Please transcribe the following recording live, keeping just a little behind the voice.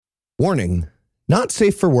Warning, not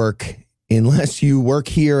safe for work unless you work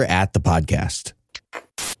here at the podcast.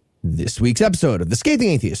 This week's episode of The Scathing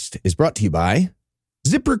Atheist is brought to you by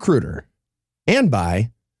ZipRecruiter and by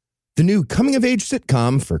the new coming-of-age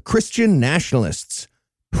sitcom for Christian nationalists,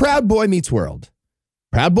 Proud Boy Meets World.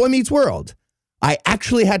 Proud Boy Meets World. I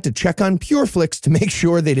actually had to check on PureFlix to make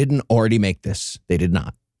sure they didn't already make this. They did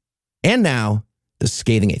not. And now, The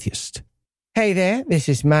Scathing Atheist. Hey there, this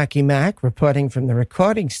is Marky Mark reporting from the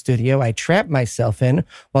recording studio I trapped myself in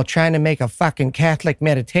while trying to make a fucking Catholic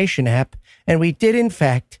meditation app, and we did in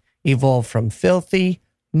fact evolve from filthy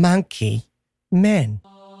monkey men.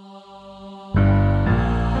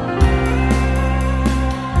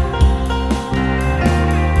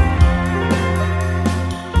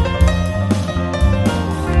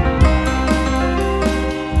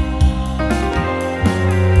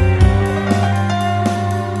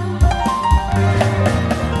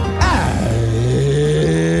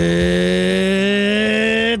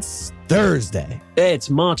 Thursday. It's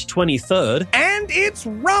March 23rd. And it's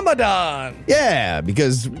Ramadan! Yeah,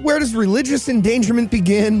 because where does religious endangerment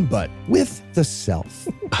begin but with the self?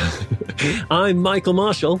 I'm Michael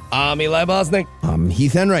Marshall. I'm Eli Bosnick. I'm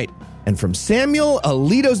Heath Enright. And from Samuel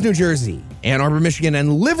Alito's New Jersey, Ann Arbor, Michigan,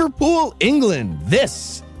 and Liverpool, England,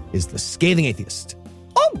 this is The Scathing Atheist.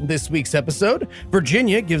 On this week's episode,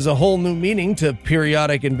 Virginia gives a whole new meaning to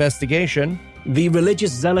periodic investigation. The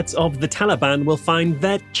religious zealots of the Taliban will find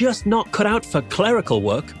they're just not cut out for clerical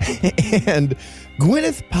work. And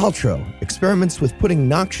Gwyneth Paltrow experiments with putting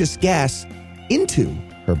noxious gas into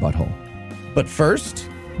her butthole. But first,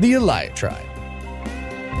 the Elia tribe.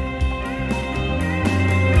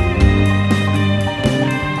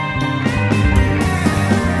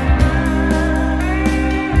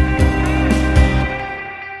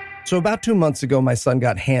 So about 2 months ago, my son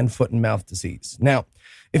got hand, foot, and mouth disease. Now,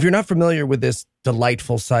 if you're not familiar with this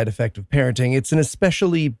delightful side effect of parenting, it's an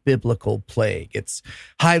especially biblical plague. It's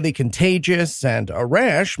highly contagious, and a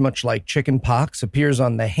rash, much like chicken pox, appears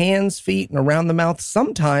on the hands, feet, and around the mouth,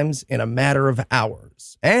 sometimes in a matter of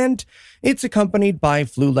hours. And it's accompanied by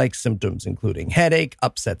flu-like symptoms, including headache,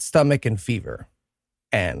 upset stomach, and fever.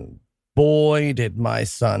 And boy, did my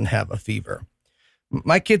son have a fever.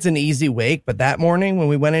 My kid's an easy wake, but that morning when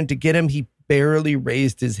we went in to get him, he barely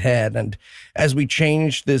raised his head. And as we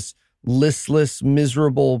changed this listless,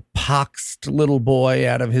 miserable, poxed little boy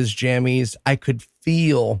out of his jammies, I could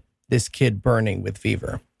feel this kid burning with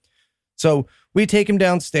fever. So we take him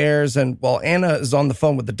downstairs, and while Anna is on the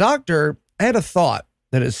phone with the doctor, I had a thought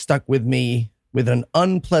that has stuck with me with an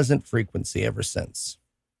unpleasant frequency ever since.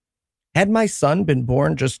 Had my son been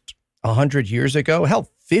born just 100 years ago, hell,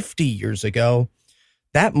 50 years ago,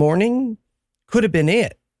 that morning could have been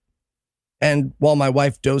it. And while my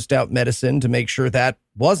wife dosed out medicine to make sure that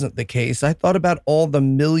wasn't the case, I thought about all the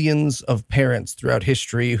millions of parents throughout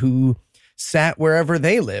history who sat wherever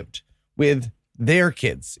they lived with their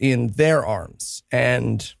kids in their arms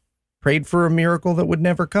and prayed for a miracle that would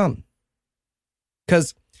never come.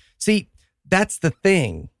 Because, see, that's the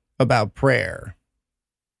thing about prayer.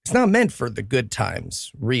 It's not meant for the good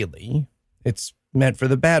times, really. It's meant for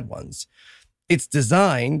the bad ones. It's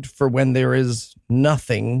designed for when there is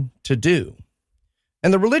nothing to do.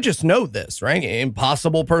 And the religious know this, right?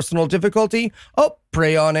 Impossible personal difficulty? Oh,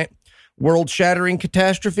 pray on it. World-shattering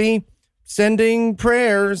catastrophe? Sending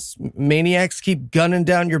prayers. Maniacs keep gunning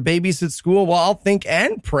down your babies at school? Well, I'll think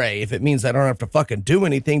and pray if it means I don't have to fucking do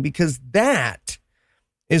anything, because that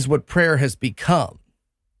is what prayer has become.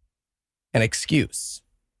 An excuse.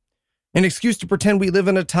 An excuse to pretend we live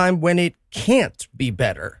in a time when it can't be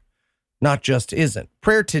better. Not just isn't.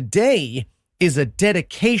 Prayer today is a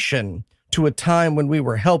dedication to a time when we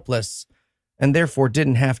were helpless and therefore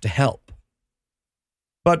didn't have to help.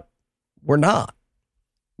 But we're not.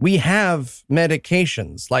 We have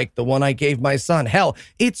medications like the one I gave my son. Hell,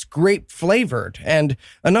 it's grape flavored and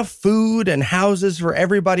enough food and houses for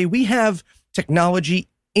everybody. We have technology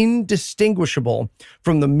indistinguishable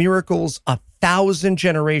from the miracles 1,000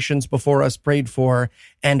 generations before us prayed for,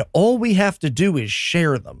 and all we have to do is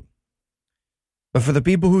share them. But for the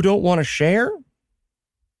people who don't want to share,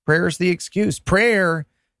 prayer is the excuse. Prayer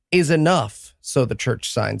is enough, so the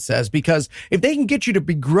church sign says, because if they can get you to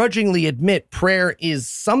begrudgingly admit prayer is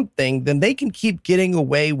something, then they can keep getting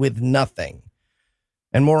away with nothing.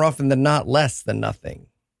 And more often than not, less than nothing.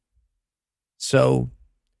 So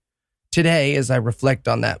today, as I reflect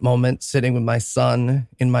on that moment, sitting with my son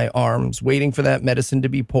in my arms, waiting for that medicine to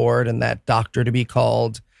be poured and that doctor to be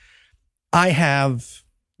called, I have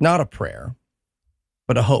not a prayer,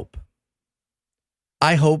 but a hope.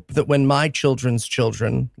 I hope that when my children's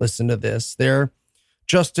children listen to this, their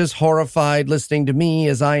just as horrified listening to me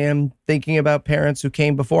as I am thinking about parents who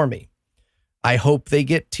came before me. I hope they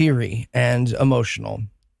get teary and emotional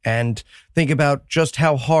and think about just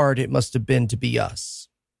how hard it must have been to be us.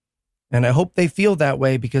 And I hope they feel that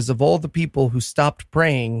way because of all the people who stopped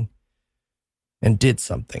praying and did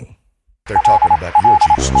something. They're talking about your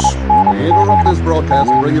Jesus. We interrupt this broadcast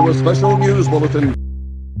to bring you a special news bulletin.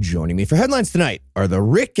 Joining me for headlines tonight are the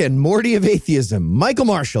Rick and Morty of atheism, Michael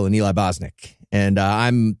Marshall and Eli Bosnick. And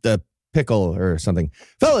I'm the pickle or something.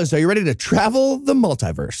 Fellas, are you ready to travel the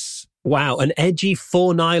multiverse? Wow, an edgy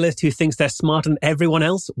nihilist who thinks they're smarter than everyone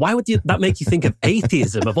else? Why would that make you think of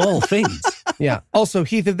atheism of all things? Yeah. Also,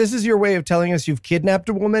 Heath, if this is your way of telling us you've kidnapped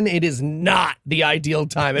a woman, it is not the ideal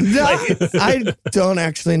time and place. I don't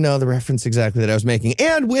actually know the reference exactly that I was making.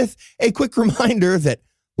 And with a quick reminder that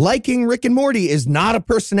liking Rick and Morty is not a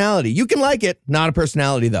personality. You can like it, not a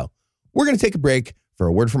personality, though. We're going to take a break for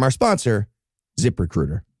a word from our sponsor,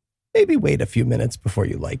 ZipRecruiter. Maybe wait a few minutes before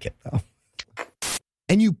you like it, though.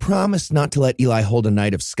 And you promise not to let Eli hold a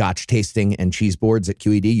night of scotch tasting and cheese boards at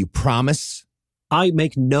QED? You promise? I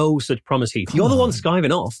make no such promise, Heath. You're the one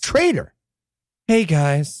skiving off. Traitor. Hey,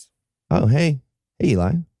 guys. Oh, hey. Hey,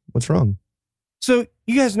 Eli. What's wrong? So,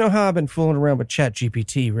 you guys know how I've been fooling around with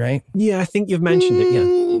ChatGPT, right? Yeah, I think you've mentioned it,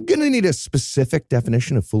 yeah. Gonna need a specific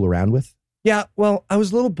definition of fool around with. Yeah, well, I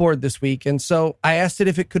was a little bored this week, and so I asked it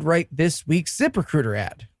if it could write this week's ZipRecruiter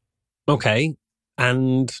ad. Okay,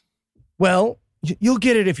 and? Well, you'll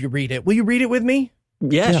get it if you read it. Will you read it with me?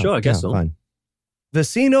 Yeah, sure, I guess so. Fine. The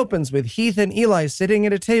scene opens with Heath and Eli sitting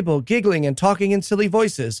at a table, giggling and talking in silly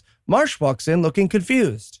voices. Marsh walks in looking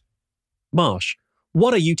confused. Marsh,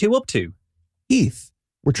 what are you two up to? Heath,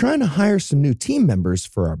 we're trying to hire some new team members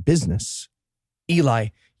for our business. Eli,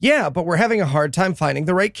 yeah, but we're having a hard time finding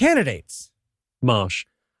the right candidates. Marsh,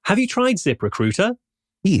 have you tried ZipRecruiter?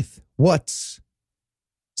 Heath, what's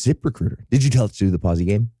ZipRecruiter? Did you tell it to do the Posy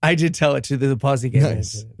game? I did tell it to do the Posy game.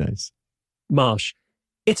 Nice. Marsh,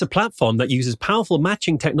 it's a platform that uses powerful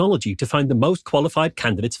matching technology to find the most qualified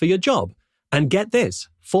candidates for your job. And get this,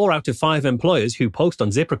 4 out of 5 employers who post on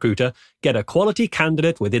ZipRecruiter get a quality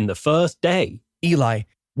candidate within the first day. Eli,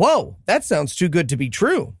 whoa, that sounds too good to be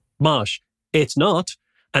true. Marsh, it's not.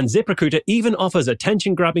 And ZipRecruiter even offers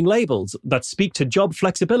attention-grabbing labels that speak to job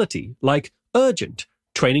flexibility, like urgent,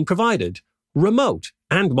 training provided, remote,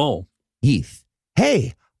 and more. Heath,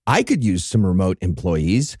 hey, I could use some remote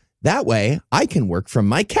employees. That way, I can work from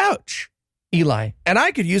my couch. Eli, and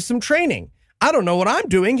I could use some training. I don't know what I'm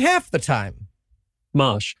doing half the time.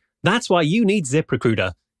 Marsh, that's why you need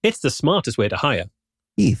ZipRecruiter. It's the smartest way to hire.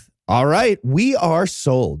 Heath, all right, we are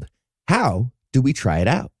sold. How do we try it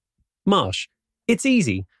out? Marsh, it's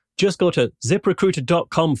easy. Just go to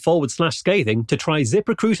ziprecruiter.com/scathing to try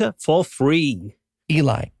ZipRecruiter for free.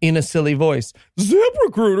 Eli, in a silly voice,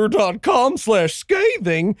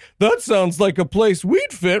 ZipRecruiter.com/scathing? That sounds like a place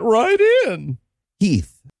we'd fit right in.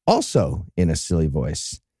 Heath, also in a silly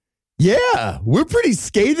voice. Yeah, we're pretty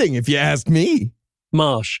scathing if you ask me.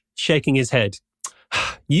 Marsh, shaking his head.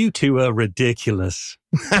 You two are ridiculous.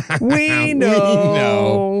 We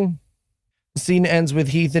know. The scene ends with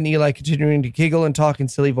Heath and Eli continuing to giggle and talk in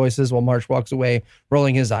silly voices while Marsh walks away,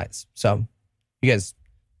 rolling his eyes. So, you guys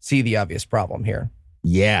see the obvious problem here.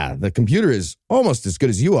 Yeah, the computer is almost as good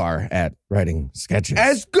as you are at writing sketches.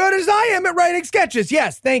 As good as I am at writing sketches.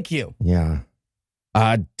 Yes, thank you. Yeah.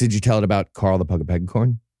 Did you tell it about Carl the Pug of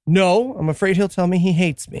Pegcorn? No, I'm afraid he'll tell me he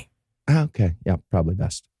hates me. Okay, yeah, probably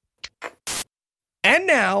best. And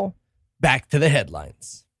now, back to the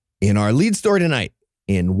headlines. In our lead story tonight,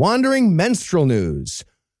 in Wandering Menstrual News,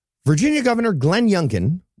 Virginia Governor Glenn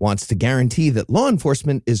Youngkin wants to guarantee that law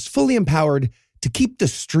enforcement is fully empowered to keep the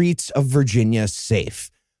streets of Virginia safe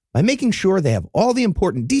by making sure they have all the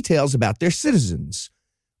important details about their citizens.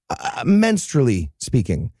 Menstrually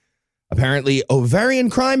speaking. Apparently, ovarian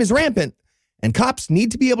crime is rampant, and cops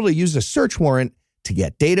need to be able to use a search warrant to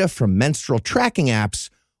get data from menstrual tracking apps,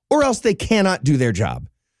 or else they cannot do their job.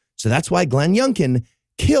 So that's why Glenn Youngkin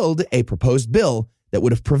killed a proposed bill that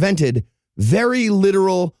would have prevented very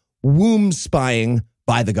literal womb spying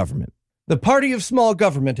by the government. The party of small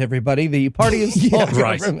government, everybody. The party of small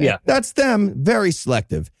government. Yeah. That's them. Very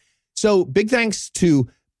selective. So big thanks to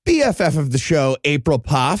BFF of the show, April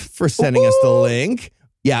Poff, for sending us the link.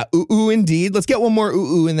 Yeah, indeed. Let's get one more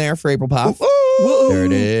in there for April Poff. There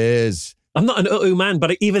it is. I'm not an man,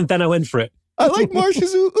 but even then I went for it. I like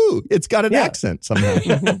Marsh's It's got an accent somehow.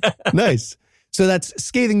 Nice. So that's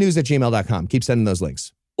scathingnews@gmail.com. Keep sending those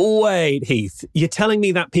links. Wait, Heath, you're telling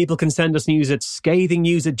me that people can send us news at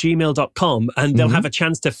scathingnews@gmail.com and they'll have a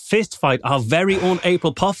chance to fist fight our very own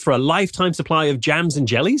April Puff for a lifetime supply of jams and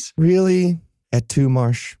jellies? Really? at 2,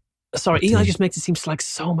 Marsh. Sorry, Eli just makes it seem like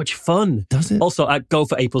so much fun. Does it? Also, go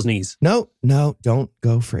for April's knees. No, don't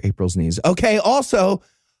go for April's knees. Okay, also,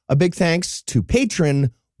 a big thanks to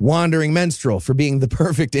patron Wandering Menstrual for being the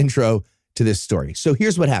perfect intro to this story. So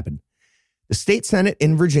here's what happened. The state Senate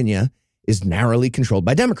in Virginia is narrowly controlled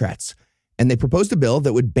by Democrats, and they proposed a bill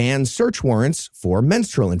that would ban search warrants for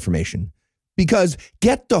menstrual information. Because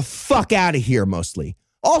get the fuck out of here, mostly.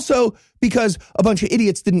 Also, because a bunch of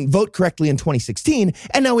idiots didn't vote correctly in 2016,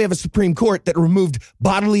 and now we have a Supreme Court that removed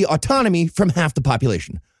bodily autonomy from half the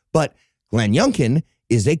population. But Glenn Youngkin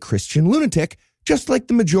is a Christian lunatic, just like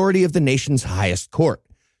the majority of the nation's highest court.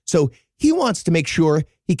 So he wants to make sure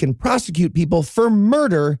he can prosecute people for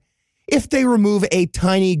murder if they remove a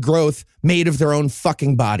tiny growth made of their own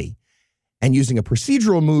fucking body. And using a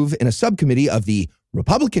procedural move in a subcommittee of the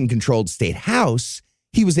Republican-controlled state House,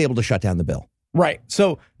 he was able to shut down the bill. Right.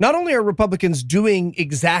 So not only are Republicans doing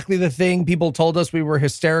exactly the thing people told us we were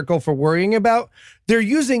hysterical for worrying about, they're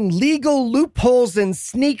using legal loopholes and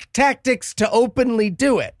sneak tactics to openly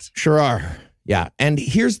do it. Sure are. Yeah. And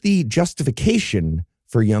here's the justification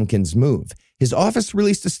for Youngkin's move. His office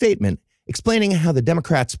released a statement explaining how the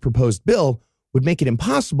Democrats' proposed bill would make it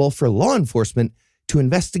impossible for law enforcement to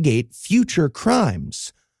investigate future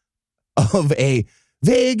crimes of a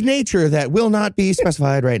vague nature that will not be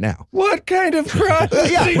specified right now. What kind of crime?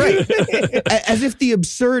 Yeah, right. As if the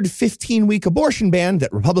absurd 15-week abortion ban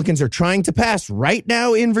that Republicans are trying to pass right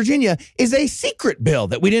now in Virginia is a secret bill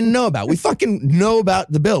that we didn't know about. We fucking know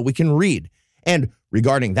about the bill. We can read. And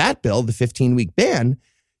regarding that bill, the 15-week ban,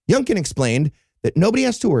 Youngkin explained that nobody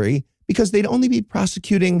has to worry because they'd only be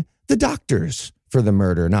prosecuting the doctors for the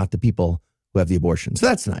murder, not the people who have the abortion. So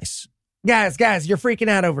that's nice. Guys, you're freaking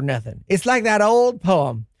out over nothing. It's like that old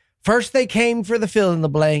poem. First they came for the fill in the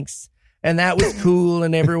blanks, and that was cool,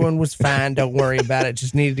 and everyone was fine. Don't worry about it.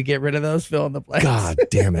 Just needed to get rid of those fill in the blanks. God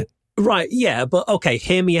damn it. Right, yeah, but okay,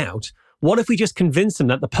 hear me out. What if we just convince them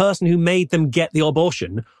that the person who made them get the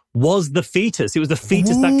abortion was the fetus? It was the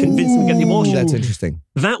fetus that convinced them to get the abortion. That's interesting.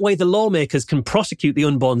 That way the lawmakers can prosecute the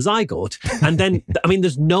unborn zygote. And then, I mean,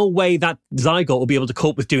 there's no way that zygote will be able to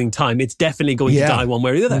cope with doing time. It's definitely going to die one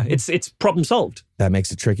way or the other. It's problem solved. That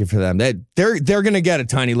makes it tricky for them. They're going to get a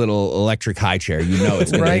tiny little electric high chair. You know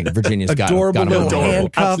it's going to. Virginia's got adorable little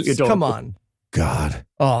handcuffs. Absolutely adorable. Come on. God.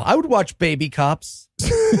 Oh, I would watch Baby Cops.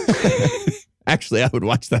 Actually, I would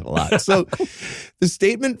watch that a lot. So the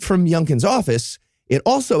statement from Youngkin's office, it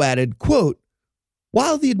also added, quote,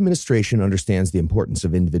 while the administration understands the importance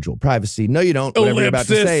of individual privacy, no, you don't. Whatever you're about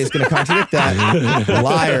to say is going to contradict that.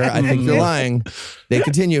 Liar. I think you're lying. They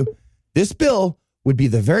continue. This bill would be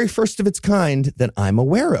the very first of its kind that I'm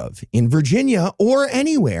aware of in Virginia or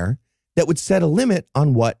anywhere that would set a limit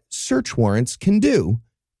on what search warrants can do.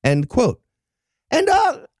 End quote. And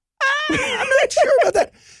I'm not sure about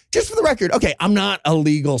that. Just for the record, okay, I'm not a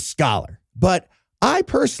legal scholar, but I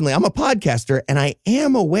personally, I'm a podcaster, and I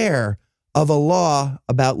am aware of a law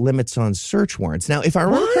about limits on search warrants. Now, if I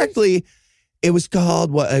remember correctly, it was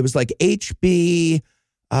called, it was like HB,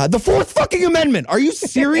 the Fourth fucking Amendment. Are you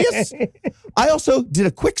serious? I also did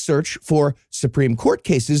a quick search for Supreme Court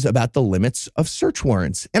cases about the limits of search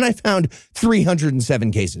warrants, and I found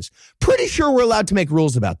 307 cases. Pretty sure we're allowed to make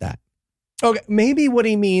rules about that. Okay, maybe what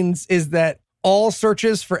he means is that all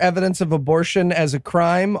searches for evidence of abortion as a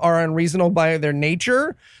crime are unreasonable by their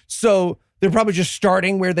nature. So they're probably just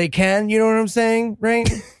starting where they can. You know what I'm saying? Right?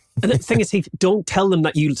 And the thing is, Heath, don't tell them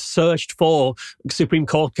that you searched for Supreme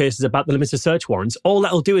Court cases about the limits of search warrants. All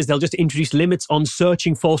that'll do is they'll just introduce limits on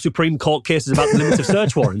searching for Supreme Court cases about the limits of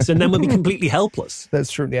search warrants, and then we'll be completely helpless.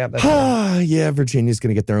 That's true. Yeah. Yeah, Virginia's going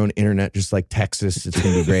to get their own internet just like Texas. It's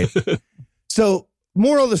going to be great. So,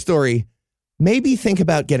 moral of the story, maybe think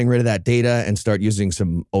about getting rid of that data and start using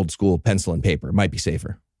some old school pencil and paper. It might be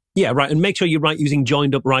safer. Yeah, right. And make sure you write using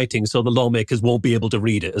joined up writing so the lawmakers won't be able to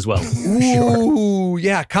read it as well. Ooh,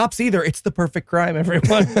 yeah. Cops either. It's the perfect crime,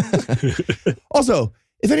 everyone. Also,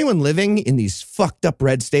 if anyone living in these fucked up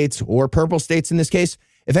red states or purple states in this case,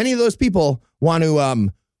 if any of those people want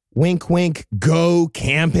to wink, wink, go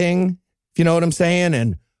camping, if you know what I'm saying,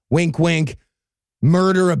 and wink, wink,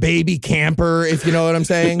 murder a baby camper, if you know what I'm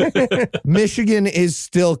saying, Michigan is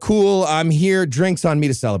still cool. I'm here. Drinks on me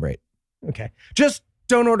to celebrate. Okay. Just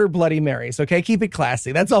don't order Bloody Marys, okay? Keep it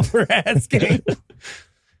classy. That's all we're asking.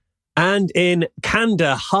 And in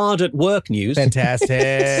Canada hard at work news. Fantastic.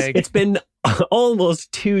 It's been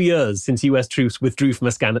almost 2 years since US troops withdrew from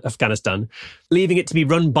Afghanistan, leaving it to be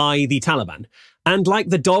run by the Taliban. And like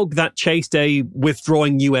the dog that chased a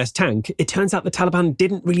withdrawing US tank, it turns out the Taliban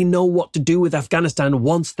didn't really know what to do with Afghanistan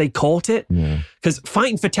once they caught it. Because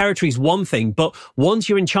fighting for territory is one thing, but once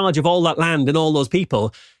you're in charge of all that land and all those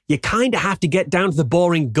people, you kind of have to get down to the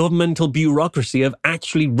boring governmental bureaucracy of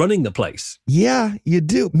actually running the place. Yeah, you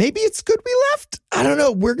do. Maybe it's good we left. I don't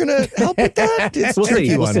know. We're going to help with that. It's a tricky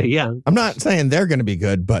one. We'll see, yeah. I'm not saying they're going to be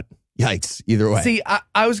good, but yikes, either way. See,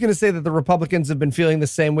 I was going to say that the Republicans have been feeling the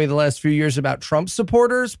same way the last few years about Trump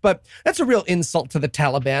supporters, but that's a real insult to the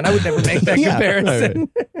Taliban. I would never make that comparison.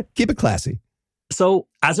 Right. Keep it classy. So,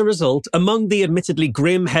 as a result, among the admittedly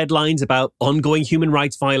grim headlines about ongoing human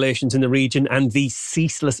rights violations in the region and the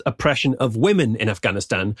ceaseless oppression of women in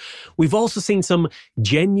Afghanistan, we've also seen some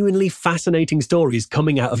genuinely fascinating stories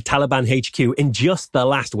coming out of Taliban HQ in just the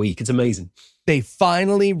last week. It's amazing. They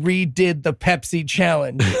finally redid the Pepsi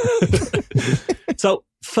challenge. So,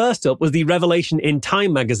 first up was the revelation in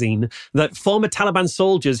Time magazine that former Taliban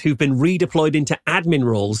soldiers who've been redeployed into admin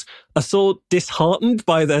roles are so disheartened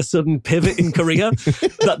by their sudden pivot in career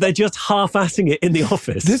that they're just half-assing it in the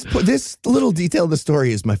office. This little detail of the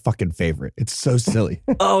story is my fucking favorite. It's so silly.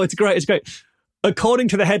 Oh, it's great. It's great. According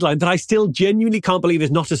to the headline that I still genuinely can't believe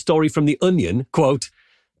is not a story from The Onion, quote,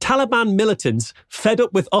 Taliban militants fed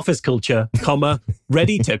up with office culture,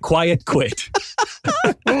 ready to quiet quit.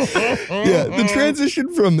 Yeah, the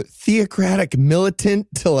transition from theocratic militant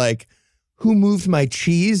to like, who moved my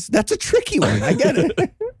cheese? That's a tricky one. I get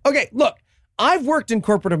it. Okay, look, I've worked in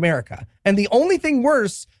corporate America, and the only thing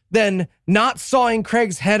worse than not sawing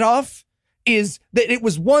Craig's head off is that it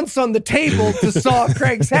was once on the table to saw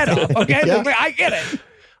Craig's head off, okay? Yeah. I get it.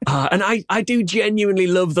 And I do genuinely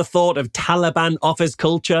love the thought of Taliban office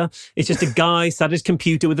culture. It's just a guy sat at his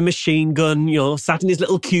computer with a machine gun, sat in his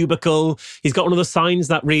little cubicle. He's got one of the signs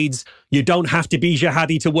that reads, you don't have to be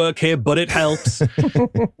jihadi to work here, but it helps.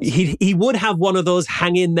 He would have one of those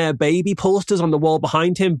hang in there baby posters on the wall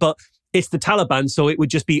behind him, but it's the Taliban, so it would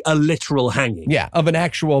just be a literal hanging. Yeah, of an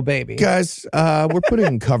actual baby. Guys, we're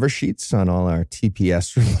putting cover sheets on all our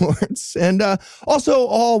TPS reports. And also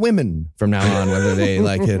all women from now on, whether they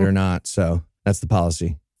like it or not. So that's the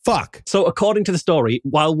policy. Fuck. So according to the story,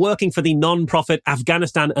 while working for the non-profit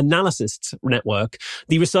Afghanistan Analysts Network,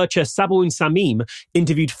 the researcher Saboun Samim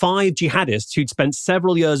interviewed 5 jihadists who'd spent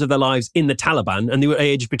several years of their lives in the Taliban, and they were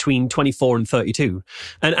aged between 24 and 32.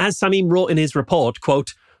 And as Samim wrote in his report,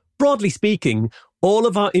 quote, broadly speaking, all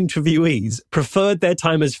of our interviewees preferred their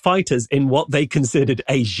time as fighters in what they considered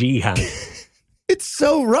a jihad. It's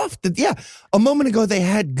so rough that, a moment ago they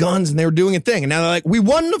had guns and they were doing a thing. And now they're like, we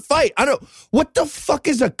won the fight. What the fuck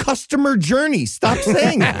is a customer journey? Stop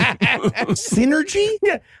saying that. Synergy?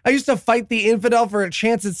 Yeah. I used to fight the infidel for a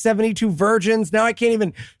chance at 72 virgins. Now I can't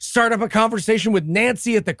even start up a conversation with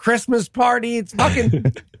Nancy at the Christmas party. It's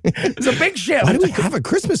it's a big shift. Why do we have a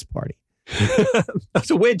Christmas party? That's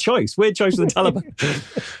a weird choice for the Taliban.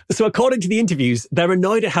 So according to the interviews, they're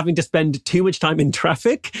annoyed at having to spend too much time in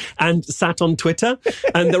traffic and sat on Twitter.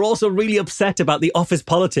 And they're also really upset about the office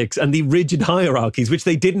politics and the rigid hierarchies, which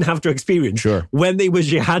they didn't have to experience when they were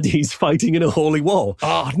jihadis fighting in a holy war.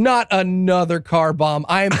 Oh, not another car bomb.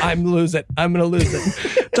 I'm losing. I'm going to lose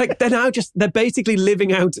it. Like they're basically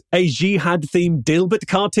living out a jihad-themed Dilbert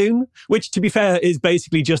cartoon, which to be fair is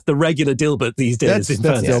basically just the regular Dilbert these days.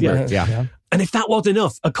 That's Dilbert, yeah. And if that wasn't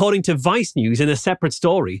enough, according to Vice News in a separate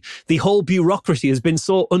story, the whole bureaucracy has been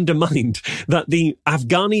so undermined that the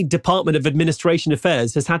Afghani Department of Administration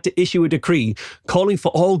Affairs has had to issue a decree calling for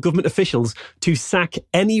all government officials to sack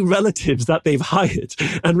any relatives that they've hired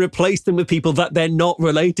and replace them with people that they're not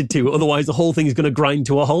related to. Otherwise, the whole thing is going to grind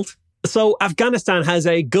to a halt. So Afghanistan has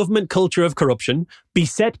a government culture of corruption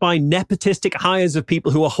beset by nepotistic hires of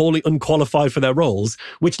people who are wholly unqualified for their roles,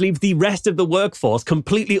 which leaves the rest of the workforce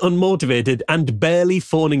completely unmotivated and barely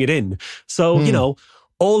phoning it in. So,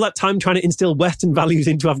 all that time trying to instill Western values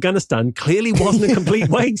into Afghanistan clearly wasn't a complete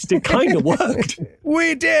waste. It kind of worked.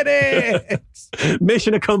 We did it!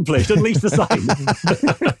 Mission accomplished, at least the sign.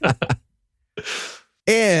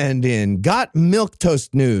 And in Got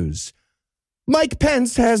Milquetoast news, Mike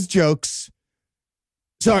Pence has jokes.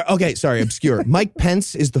 Sorry, obscure. Mike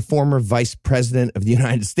Pence is the former vice president of the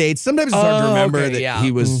United States. Sometimes it's hard to remember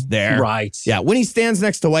he was there. Right. Yeah, when he stands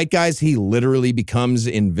next to white guys, he literally becomes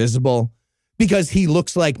invisible because he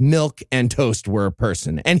looks like milk and toast were a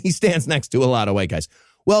person. And he stands next to a lot of white guys.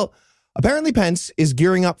 Well, apparently Pence is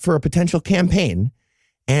gearing up for a potential campaign,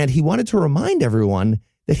 and he wanted to remind everyone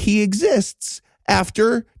that he exists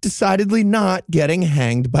after decidedly not getting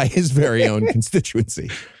hanged by his very own constituency.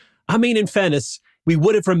 I mean, in fairness, we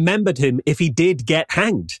would have remembered him if he did get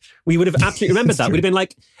hanged. We would have absolutely remembered that. We'd have been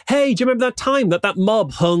like, hey, do you remember that time that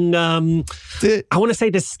mob hung, I want to say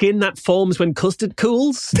the skin that forms when custard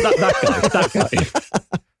cools? That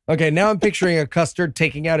guy. Okay, now I'm picturing a custard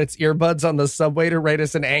taking out its earbuds on the subway to write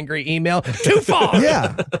us an angry email. Too far.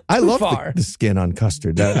 Yeah, I love the skin on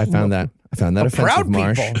custard. I found that offensive,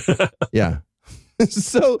 Marsh. Yeah.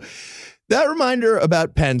 So that reminder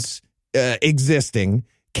about Pence existing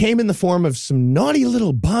came in the form of some naughty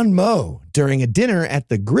little bon mot during a dinner at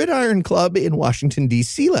the Gridiron Club in Washington,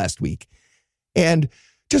 D.C. last week. And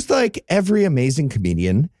just like every amazing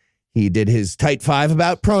comedian, he did his tight five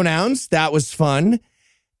about pronouns. That was fun.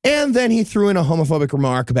 And then he threw in a homophobic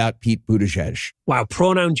remark about Pete Buttigieg. Wow,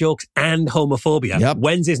 pronoun jokes and homophobia. Yep.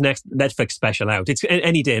 When's his next Netflix special out? It's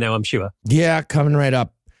any day now, I'm sure. Yeah, coming right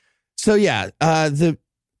up. So yeah, who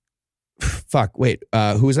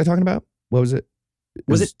was I talking about? What was it?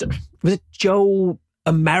 Was it Joe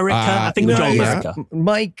America? I think it was Joe America.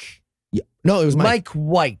 Mike. Yeah. No, it was Mike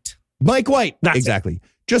White. Mike White. That's exactly.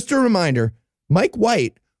 Just a reminder, Mike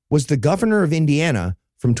White was the governor of Indiana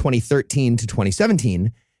from 2013 to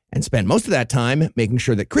 2017 and spent most of that time making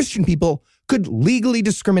sure that Christian people could legally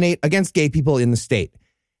discriminate against gay people in the state.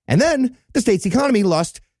 And then the state's economy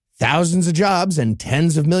lost thousands of jobs and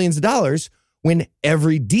tens of millions of dollars when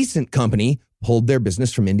every decent company pulled their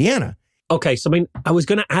business from Indiana. Okay, so I was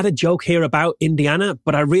going to add a joke here about Indiana,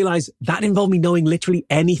 but I realized that involved me knowing literally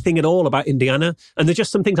anything at all about Indiana. And there's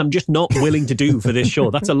just some things I'm just not willing to do for this show.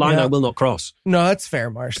 That's a line I will not cross. No, that's fair,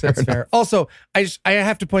 Marsh. That's fair. Also, I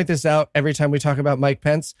have to point this out every time we talk about Mike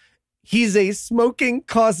Pence. He's a smoking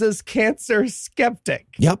causes cancer skeptic.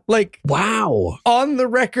 Yep. Like, wow. On the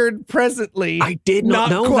record presently. I did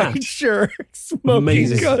not know quite that. Sure.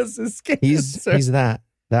 Smoking causes cancer. He's that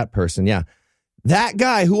person. Yeah. That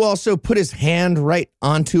guy who also put his hand right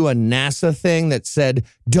onto a NASA thing that said,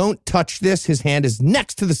 don't touch this. His hand is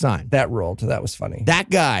next to the sign. That rolled. That was funny. That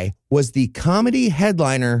guy was the comedy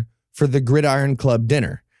headliner for the Gridiron Club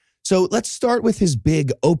dinner. So let's start with his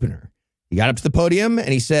big opener. He got up to the podium and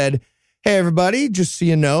he said, hey, everybody, just so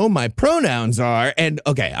you know, my pronouns are, and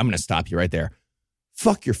okay, I'm going to stop you right there.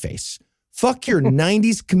 Fuck your face. Fuck your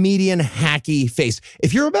 90s comedian hacky face.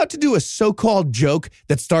 If you're about to do a so-called joke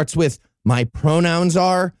that starts with, my pronouns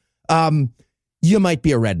are, you might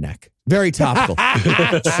be a redneck. Very topical.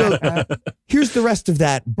 So here's the rest of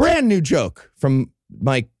that brand new joke from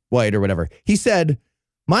Mike White or whatever. He said,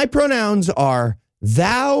 my pronouns are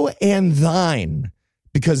thou and thine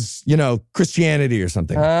because, Christianity or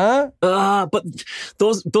something. But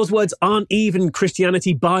those words aren't even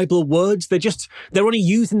Christianity Bible words. They're only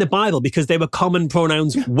used in the Bible because they were common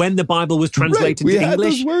pronouns when the Bible was translated to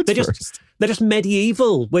English. They're just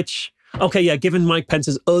medieval, which... Okay, yeah, given Mike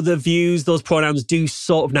Pence's other views, those pronouns do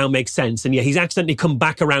sort of now make sense. And yeah, he's accidentally come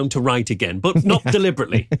back around to right again, but not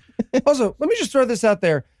deliberately. Also, let me just throw this out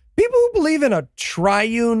there. People who believe in a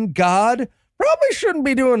triune God probably shouldn't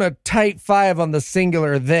be doing a tight five on the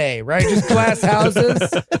singular they, right? Just glass houses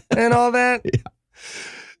and all that. Yeah.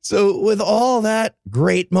 So with all that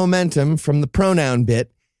great momentum from the pronoun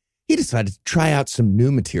bit, he decided to try out some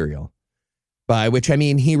new material. By which I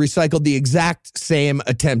mean he recycled the exact same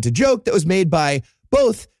attempted joke that was made by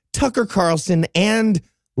both Tucker Carlson and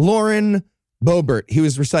Lauren Boebert. He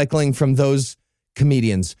was recycling from those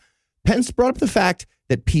comedians. Pence brought up the fact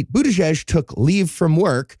that Pete Buttigieg took leave from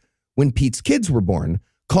work when Pete's kids were born,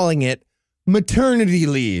 calling it maternity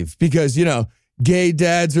leave because, gay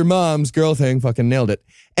dads or moms, girl thing, fucking nailed it.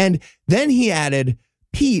 And then he added,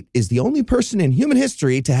 Pete is the only person in human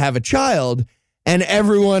history to have a child and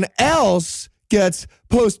everyone else gets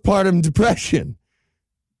postpartum depression.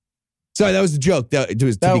 Sorry, that was the joke. To be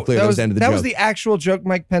clear, that was the end of the joke. That was the actual joke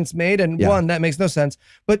Mike Pence made. And one, that makes no sense.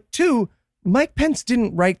 But two, Mike Pence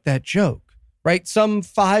didn't write that joke, right? Some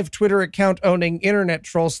 5 Twitter account owning internet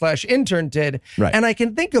troll / intern did. Right. And I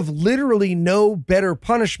can think of literally no better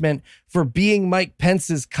punishment for being Mike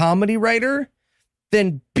Pence's comedy writer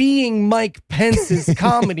than being Mike Pence's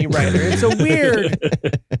comedy writer. It's a weird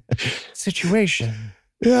situation.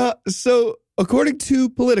 Yeah, so according to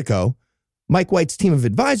Politico, Mike White's team of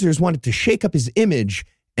advisors wanted to shake up his image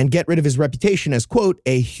and get rid of his reputation as, quote,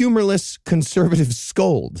 a humorless conservative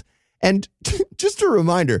scold. And just a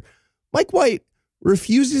reminder, Mike White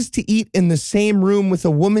refuses to eat in the same room with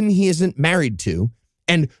a woman he isn't married to.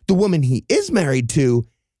 And the woman he is married to,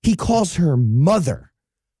 he calls her mother.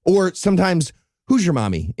 Or sometimes, who's your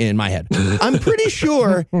mommy in my head? I'm pretty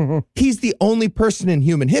sure he's the only person in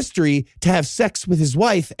human history to have sex with his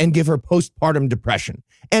wife and give her postpartum depression.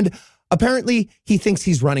 And apparently he thinks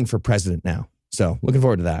he's running for president now. So looking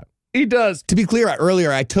forward to that. He does. To be clear,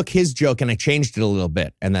 earlier I took his joke and I changed it a little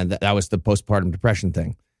bit. And then that was the postpartum depression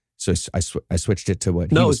thing. So I switched it to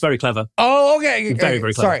what No, it was very clever. Oh, okay. Very,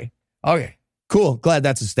 very clever. Sorry. Okay. Cool. Glad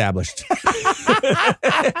that's established.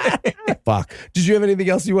 Fuck. Did you have anything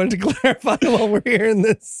else you wanted to clarify while we're hearing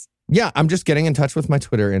this? Yeah, I'm just getting in touch with my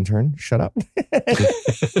Twitter intern. Shut up.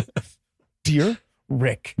 Dear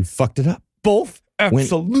Rick. You fucked it up. Both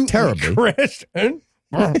absolutely terribly. Christian.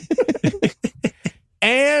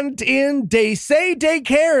 And in They Say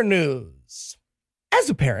Daycare news, as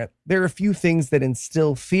a parent, there are a few things that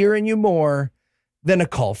instill fear in you more than a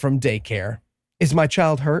call from daycare. Is my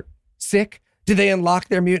child hurt? Sick? Do they unlock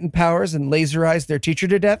their mutant powers and laserize their teacher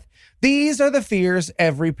to death? These are the fears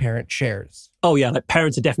every parent shares. Oh, yeah, like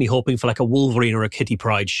parents are definitely hoping for like a Wolverine or a Kitty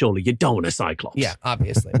Pryde. Surely you don't want a Cyclops. Yeah,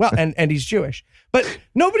 obviously. Well, and he's Jewish. But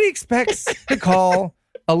nobody expects the call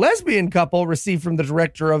a lesbian couple received from the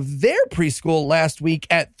director of their preschool last week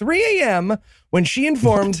at 3 a.m. when she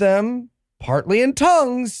informed them, partly in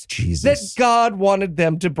tongues, that God wanted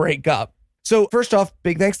them to break up. So first off,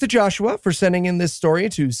 big thanks to Joshua for sending in this story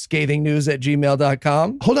to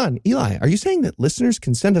scathingnews@gmail.com. Hold on, Eli, are you saying that listeners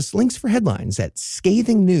can send us links for headlines at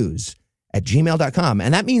scathingnews@gmail.com?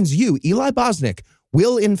 And that means you, Eli Bosnick,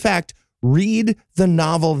 will in fact read the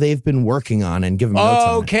novel they've been working on and give them notes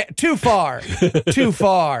on it. Okay, too far. Too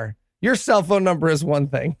far. Your cell phone number is one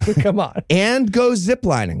thing. Come on. And go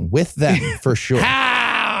ziplining with them for sure.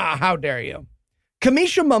 How dare you?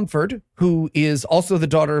 Kamisha Mumford, who is also the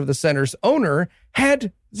daughter of the center's owner,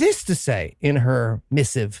 had this to say in her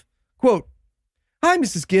missive. Quote, "Hi,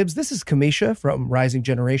 Mrs. Gibbs. This is Kamisha from Rising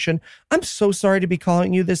Generation. I'm so sorry to be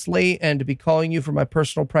calling you this late and to be calling you from my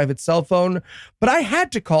personal private cell phone, but I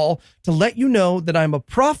had to call to let you know that I'm a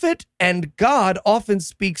prophet and God often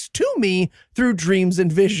speaks to me through dreams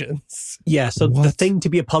and visions." Yeah, so the thing to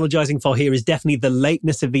be apologizing for here is definitely the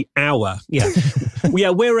lateness of the hour. Yeah.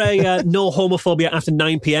 Yeah, we're a no homophobia after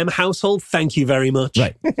 9 p.m. household. Thank you very much.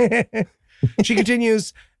 Right. She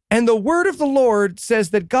continues, "And the word of the Lord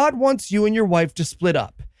says that God wants you and your wife to split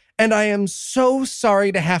up. And I am so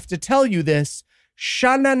sorry to have to tell you this.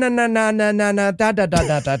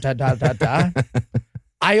 Sha-na-na-na-na-na-na-da-da-da-da-da-da-da-da.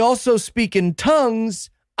 I also speak in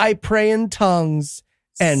tongues. I pray in tongues."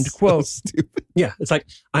 End quote. Stupid. Yeah, it's like,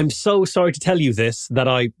 I'm so sorry to tell you this, that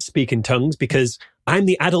I speak in tongues, because I'm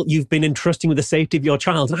the adult you've been entrusting with the safety of your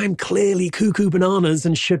child, and I'm clearly cuckoo bananas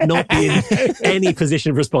and should not be in any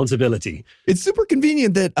position of responsibility. It's super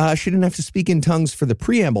convenient that she didn't have to speak in tongues for the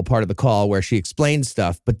preamble part of the call where she explained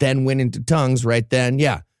stuff, but then went into tongues right then.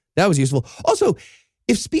 Yeah, that was useful. Also,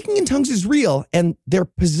 if speaking in tongues is real and they're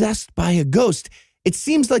possessed by a ghost, it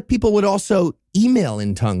seems like people would also email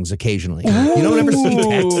in tongues occasionally. You don't ever see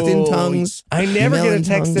text in tongues. I never email get a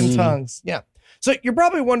text in tongues. Yeah. So you're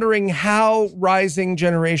probably wondering how Rising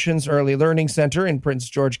Generations Early Learning Center in Prince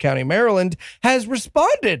George County, Maryland, has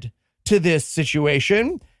responded to this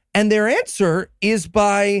situation. And their answer is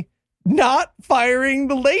by not firing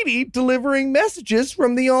the lady delivering messages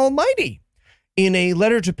from the Almighty. In a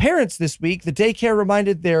letter to parents this week, the daycare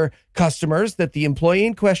reminded their customers that the employee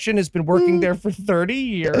in question has been working there for 30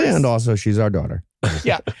 years. And also, she's our daughter.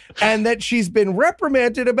 Yeah. And that she's been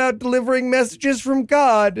reprimanded about delivering messages from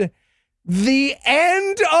God. The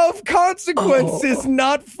end of consequences,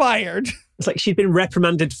 not fired. It's like she'd been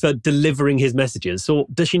reprimanded for delivering his messages. So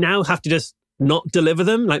does she now have to just not deliver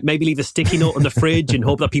them? Like maybe leave a sticky note on the fridge and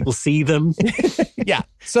hope that people see them? Yeah.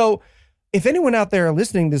 So if anyone out there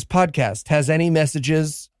listening to this podcast has any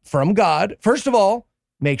messages from God, first of all,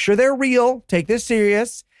 make sure they're real. Take this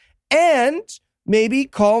serious. And maybe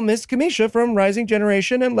call Miss Kamisha from Rising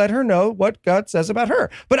Generation and let her know what God says about her.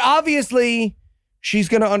 But obviously, she's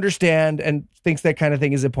going to understand and thinks that kind of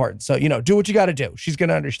thing is important. So, do what you got to do. She's going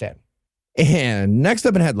to understand. And next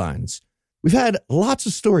up in headlines, we've had lots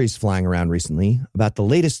of stories flying around recently about the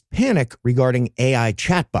latest panic regarding AI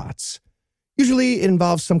chatbots. Usually it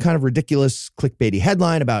involves some kind of ridiculous clickbaity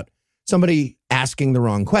headline about somebody asking the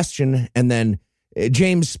wrong question and then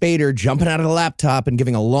James Spader jumping out of the laptop and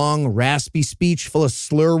giving a long, raspy speech full of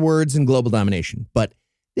slur words and global domination. But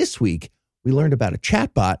this week, we learned about a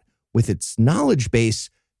chatbot with its knowledge base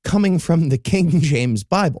coming from the King James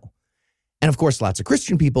Bible. And of course, lots of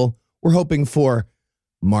Christian people were hoping for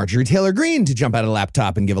Marjorie Taylor Greene to jump out of the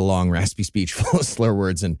laptop and give a long, raspy speech full of slur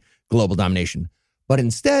words and global domination. But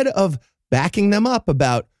instead of backing them up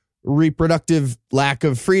about reproductive lack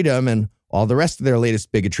of freedom and all the rest of their latest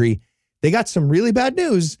bigotry, they got some really bad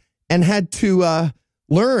news and had to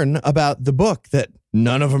learn about the book that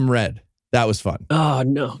none of them read. That was fun. Oh,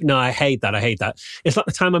 no, I hate that. It's like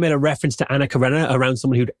the time I made a reference to Anna Karenina around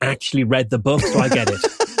someone who'd actually read the book, so I get it.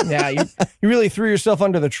 Yeah, you really threw yourself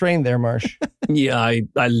under the train there, Marsh. Yeah, I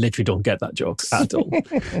literally don't get that joke at all.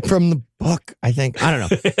 From the book, I think. I don't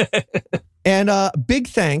know. And big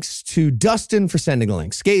thanks to Dustin for sending the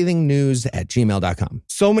link. scathingnews@gmail.com.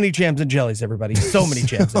 So many jams and jellies, everybody. So many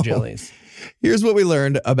jams and jellies. Here's what we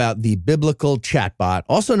learned about the biblical chatbot,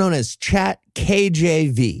 also known as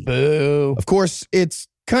ChatKJV. Boo. Of course, it's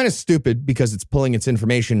kind of stupid because it's pulling its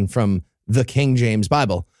information from the King James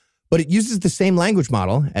Bible, but it uses the same language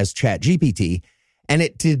model as ChatGPT, and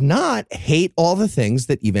it did not hate all the things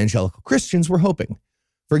that evangelical Christians were hoping.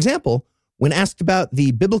 For example, when asked about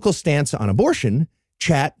the biblical stance on abortion,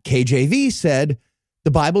 ChatKJV said, "The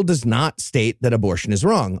Bible does not state that abortion is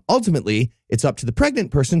wrong. Ultimately, it's up to the pregnant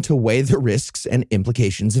person to weigh the risks and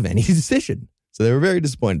implications of any decision." So they were very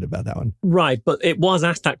disappointed about that one. Right, but it was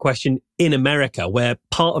asked that question in America, where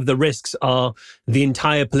part of the risks are the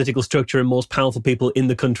entire political structure and most powerful people in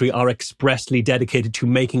the country are expressly dedicated to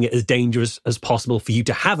making it as dangerous as possible for you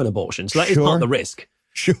to have an abortion. So that is part of the risk.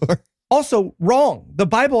 Sure. Also, wrong. The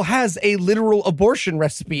Bible has a literal abortion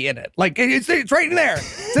recipe in it. Like, it's right in there.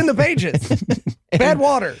 It's in the pages. Bad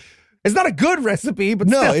water. It's not a good recipe, but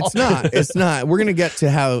no, still. it's not. It's not. We're going to get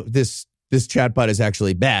to how this chatbot is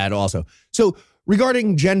actually bad also. So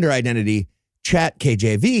regarding gender identity,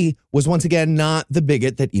 ChatKJV was once again not the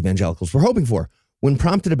bigot that evangelicals were hoping for. When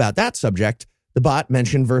prompted about that subject, the bot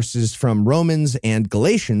mentioned verses from Romans and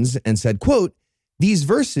Galatians and said, quote, "These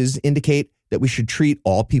verses indicate that we should treat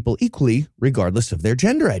all people equally regardless of their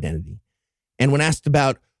gender identity." And when asked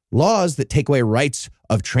about laws that take away rights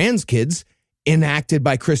of trans kids enacted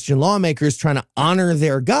by Christian lawmakers trying to honor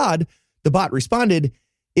their God, the bot responded,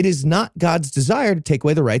 "It is not God's desire to take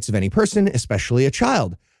away the rights of any person, especially a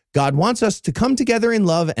child. God wants us to come together in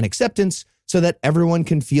love and acceptance so that everyone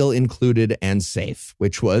can feel included and safe,"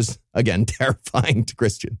 which was, again, terrifying to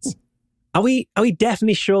Christians. Are we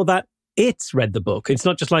definitely sure that it's read the book? It's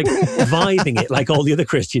not just like vibing it like all the other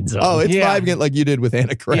Christians are. Oh, it's vibing it like you did with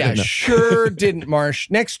Anna Karenina. Yeah, sure didn't, Marsh.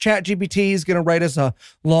 Next, ChatGPT is going to write us a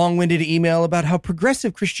long-winded email about how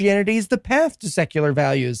progressive Christianity is the path to secular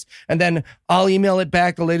values. And then I'll email it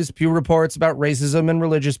back the latest Pew reports about racism and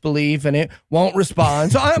religious belief, and it won't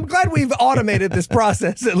respond. So I'm glad we've automated this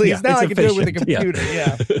process, at least. Now I can do it with a computer.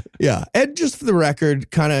 Yeah. And just for the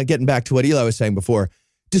record, kind of getting back to what Eli was saying before,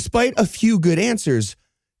 despite a few good answers,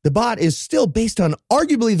 the bot is still based on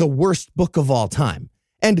arguably the worst book of all time.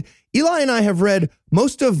 And Eli and I have read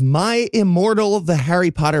most of My Immortal, the Harry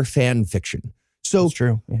Potter fan fiction. So That's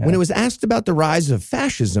true. Yeah. When it was asked about the rise of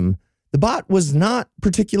fascism, the bot was not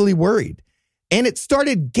particularly worried. And it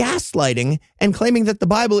started gaslighting and claiming that the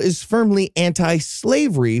Bible is firmly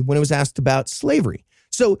anti-slavery when it was asked about slavery.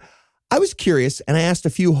 So I was curious and I asked a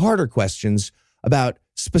few harder questions about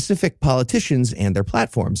specific politicians and their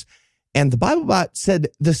platforms. And the BibleBot said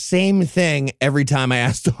the same thing every time I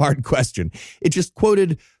asked a hard question. It just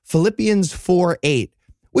quoted Philippians 4:8,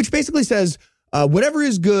 which basically says, whatever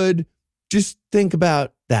is good, just think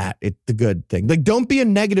about that. It's the good thing. Like, don't be a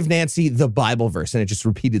negative Nancy, the Bible verse. And it just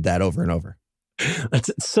repeated that over and over.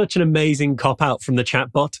 That's such an amazing cop-out from the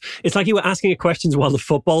chatbot. It's like you were asking questions while the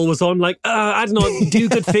football was on. Like, I don't know, do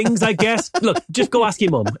good things, I guess. Look, just go ask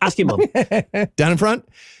your mum. Ask your mum. Down in front?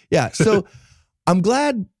 Yeah, so I'm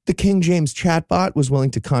glad the King James chatbot was willing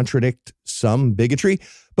to contradict some bigotry,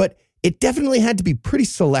 but it definitely had to be pretty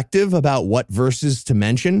selective about what verses to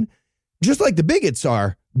mention, just like the bigots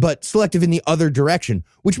are, but selective in the other direction,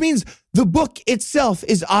 which means the book itself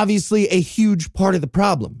is obviously a huge part of the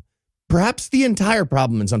problem. Perhaps the entire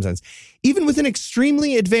problem in some sense. Even with an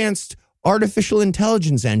extremely advanced artificial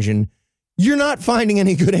intelligence engine, you're not finding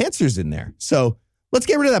any good answers in there. So let's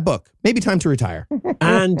get rid of that book. Maybe time to retire.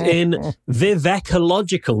 And in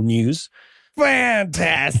Vivekological news,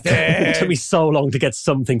 fantastic. It took me so long to get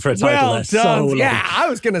something for a title. Well there. done. So long. Yeah, I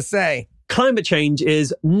was going to say. Climate change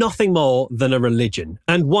is nothing more than a religion,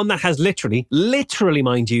 and one that has literally,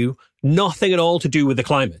 mind you, nothing at all to do with the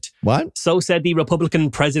climate. What? So said the Republican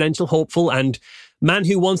presidential hopeful and man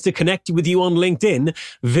who wants to connect with you on LinkedIn,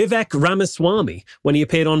 Vivek Ramaswamy, when he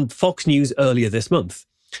appeared on Fox News earlier this month.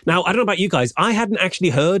 Now, I don't know about you guys, I hadn't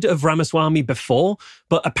actually heard of Ramaswamy before,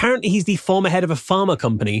 but apparently he's the former head of a pharma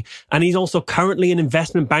company, and he's also currently an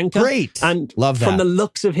investment banker. Great. And love that. From the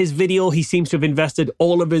looks of his video, he seems to have invested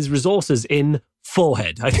all of his resources in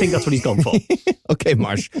forehead. I think that's what he's gone for. Okay,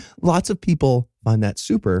 Marsh. Lots of people find that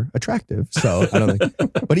super attractive, so I don't think.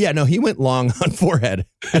 But yeah, no, he went long on forehead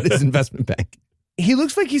at his investment bank. he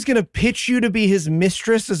looks like he's going to pitch you to be his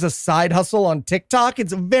mistress as a side hustle on TikTok.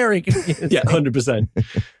 It's very confusing. Yeah, 100%.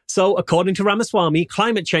 So according to Ramaswamy,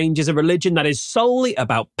 climate change is a religion that is solely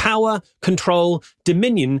about power, control,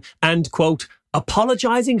 dominion, and, quote,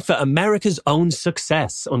 apologizing for America's own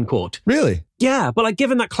success, unquote. Really? Yeah, but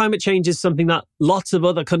given that climate change is something that lots of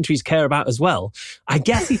other countries care about as well, I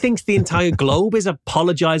guess he thinks the entire globe is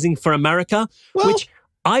apologizing for America, which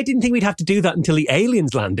I didn't think we'd have to do that until the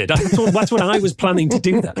aliens landed. That's when I was planning to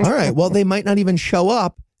do that. All right. Well, they might not even show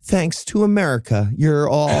up. Thanks to America. You're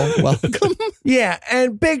all welcome. Yeah,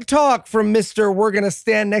 and big talk from Mr. We're going to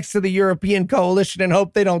stand next to the European coalition and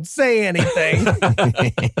hope they don't say anything.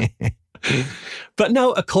 But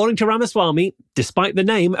no, according to Ramaswamy, despite the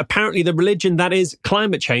name, apparently the religion that is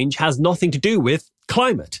climate change has nothing to do with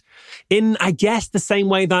climate. In, I guess, the same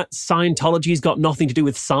way that Scientology's got nothing to do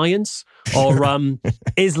with science, or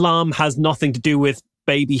Islam has nothing to do with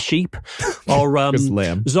baby sheep, or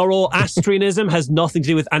Zoroastrianism has nothing to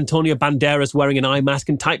do with Antonio Banderas wearing an eye mask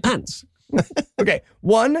and tight pants. Okay,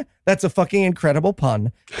 1, that's a fucking incredible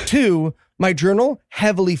pun. 2, my journal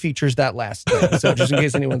heavily features that last thing, so just in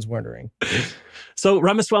case anyone's wondering. So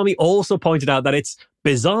Ramaswamy also pointed out that it's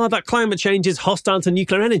bizarre that climate change is hostile to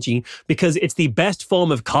nuclear energy because it's the best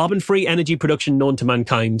form of carbon-free energy production known to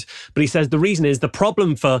mankind. But he says the reason is the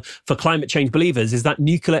problem for climate change believers is that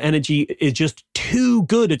nuclear energy is just too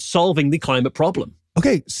good at solving the climate problem.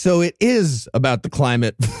 Okay, so it is about the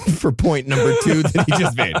climate for point number 2 that he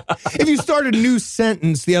just made. If you start a new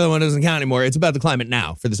sentence, the other one doesn't count anymore. It's about the climate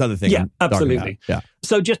now for this other thing. Yeah, absolutely. Yeah.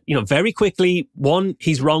 So just, very quickly, 1,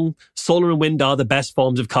 he's wrong. Solar and wind are the best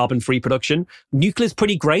forms of carbon-free production. Nuclear's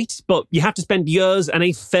pretty great, but you have to spend years and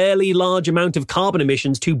a fairly large amount of carbon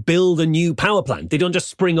emissions to build a new power plant. They don't just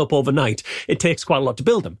spring up overnight. It takes quite a lot to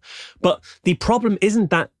build them. But the problem isn't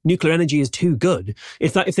that nuclear energy is too good.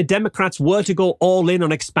 It's that if the Democrats were to go all in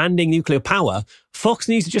on expanding nuclear power, Fox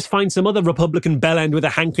needs to just find some other Republican bellend with a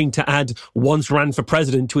hankering to add once ran for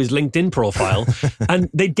president to his LinkedIn profile. And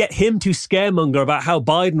they'd get him to scaremonger about how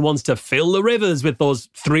Biden wants to fill the rivers with those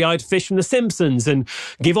three-eyed fish from The Simpsons and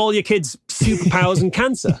give all your kids superpowers and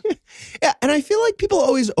cancer. Yeah, and I feel like people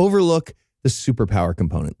always overlook the superpower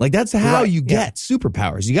component. That's how you get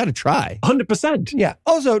superpowers. You got to try. 100%. Yeah.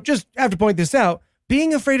 Also, just have to point this out.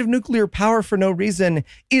 Being afraid of nuclear power for no reason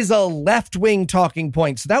is a left-wing talking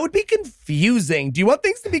point. So that would be confusing. Do you want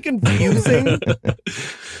things to be confusing?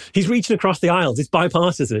 He's reaching across the aisles. It's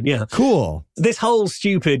bipartisan, yeah. Cool. This whole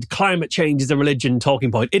stupid climate change is a religion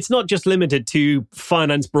talking point. It's not just limited to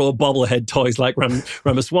finance bro bobblehead toys like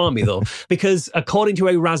Ramaswamy, though. Because according to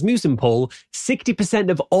a Rasmussen poll, 60%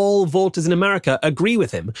 of all voters in America agree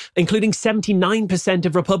with him, including 79%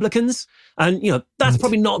 of Republicans. And, that's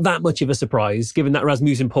probably not that much of a surprise, given that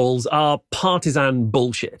Rasmussen polls are partisan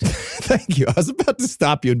bullshit. Thank you. I was about to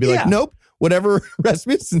stop you and be like, nope, whatever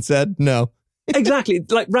Rasmussen said, no. Exactly.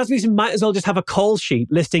 Rasmussen might as well just have a call sheet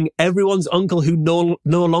listing everyone's uncle who no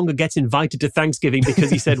longer gets invited to Thanksgiving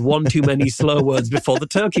because he said one too many slur words before the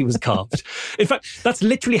turkey was carved. In fact, that's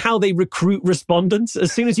literally how they recruit respondents.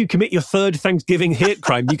 As soon as you commit your third Thanksgiving hate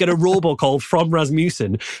crime, you get a robocall from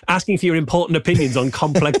Rasmussen asking for your important opinions on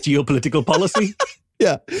complex geopolitical policy.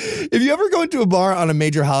 Yeah. If you ever go into a bar on a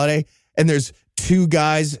major holiday and there's 2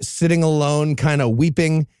 guys sitting alone kind of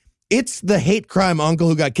weeping, it's the hate crime uncle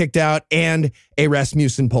who got kicked out and a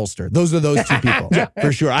Rasmussen pollster. Those are those 2 people. Yeah,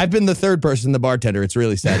 for sure. I've been the third person, the bartender. It's a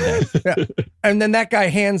really sad day. Yeah. And then that guy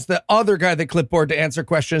hands the other guy the clipboard to answer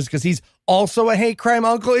questions because he's also a hate crime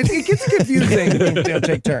uncle. It gets confusing.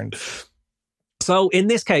 Take turns. So in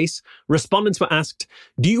this case, respondents were asked,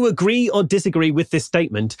 do you agree or disagree with this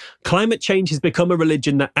statement? Climate change has become a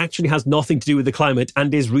religion that actually has nothing to do with the climate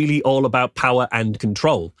and is really all about power and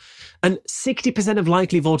control. And 60% of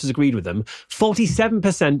likely voters agreed with them.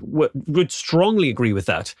 47% would strongly agree with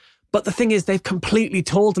that. But the thing is, they've completely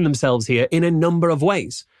told on themselves here in a number of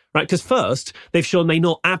ways. Right? Because first, they've shown they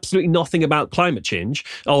know absolutely nothing about climate change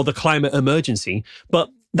or the climate emergency, but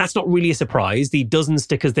that's not really a surprise. The dozen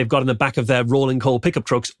stickers they've got on the back of their rolling coal pickup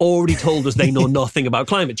trucks already told us they know nothing about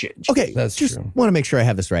climate change. Okay, that's just true. Want to make sure I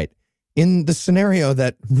have this right. In the scenario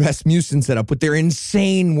that Rasmussen set up with their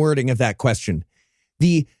insane wording of that question,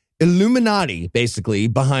 the Illuminati, basically,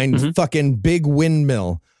 behind fucking big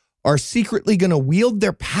windmill, are secretly going to wield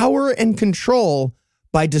their power and control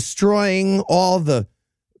by destroying all the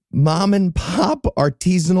mom and pop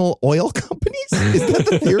artisanal oil companies? Is that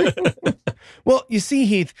the theory? Well, you see,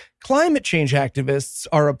 Heath, climate change activists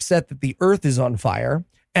are upset that the earth is on fire,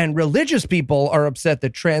 and religious people are upset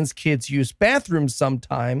that trans kids use bathrooms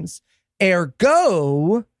sometimes.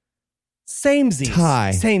 Ergo, samesies.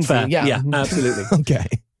 Tie. Samesies, yeah. Yeah, absolutely. Okay.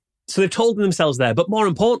 So they've told themselves there. But more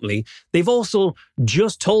importantly, they've also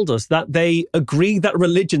just told us that they agree that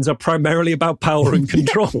religions are primarily about power and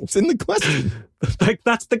control. Yeah, it's in the question. Like,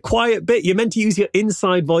 that's the quiet bit. You're meant to use your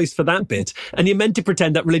inside voice for that bit. And you're meant to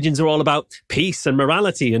pretend that religions are all about peace and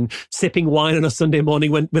morality and sipping wine on a Sunday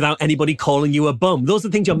morning without anybody calling you a bum. Those are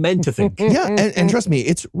the things you're meant to think. Yeah, and trust me,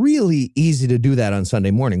 it's really easy to do that on Sunday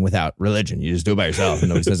morning without religion. You just do it by yourself and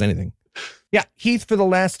nobody says anything. Yeah, Heath, for the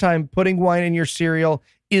last time, putting wine in your cereal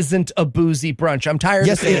isn't a boozy brunch. I'm tired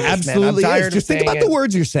of saying it absolutely is. Just think about the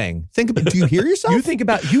words you're saying. Think about, do you hear yourself? You think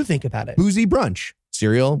about it. Boozy brunch,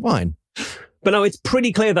 cereal, wine. But now it's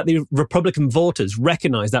pretty clear that the Republican voters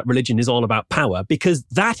recognize that religion is all about power, because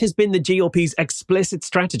that has been the GOP's explicit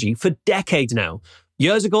strategy for decades now.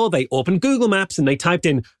 Years ago, they opened Google Maps and they typed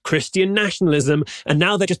in Christian nationalism, and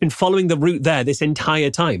now they've just been following the route there this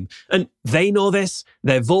entire time. And they know this,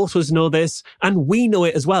 their voters know this, and we know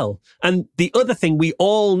it as well. And the other thing we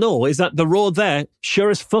all know is that the road there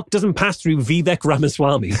sure as fuck doesn't pass through Vivek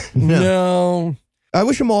Ramaswamy. No. I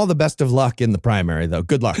wish him all the best of luck in the primary, though.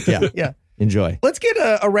 Good luck. Yeah. Yeah. Enjoy. Let's get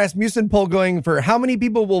a Rasmussen poll going for how many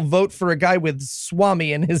people will vote for a guy with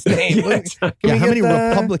Swami in his name. How many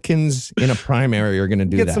Republicans in a primary are going to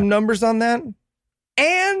do that? Get some numbers on that.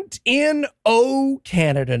 And in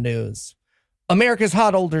Canada news, America's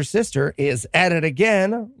hot older sister is at it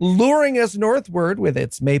again, luring us northward with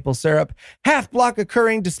its maple syrup, half-block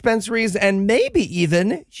occurring dispensaries, and maybe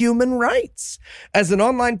even human rights. As an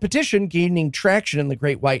online petition gaining traction in the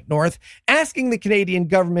Great White North, asking the Canadian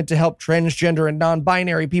government to help transgender and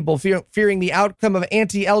non-binary people fearing the outcome of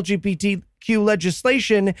anti-LGBTQ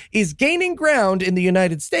legislation is gaining ground in the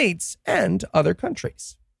United States and other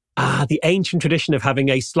countries. The ancient tradition of having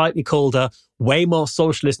a slightly colder, way more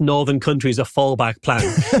socialist northern country as a fallback plan.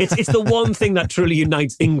 It's the one thing that truly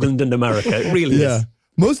unites England and America. It really is.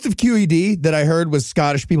 Most of QED that I heard was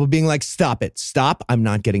Scottish people being like, stop it. Stop. I'm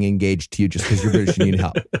not getting engaged to you just because you're British and you need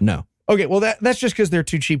help. No. Okay, well, that's just because they're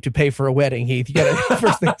too cheap to pay for a wedding, Heath. You got to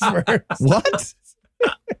first things first. What?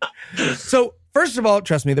 So, first of all,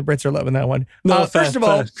 trust me, the Brits are loving that one. No, first of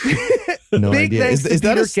all, no big idea. Thanks Is to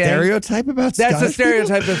that Peter a stereotype about That's Scottish a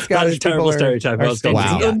stereotype that Scottish That is a terrible people stereotype about Scottish.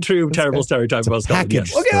 Wow. It's an untrue, terrible stereotype about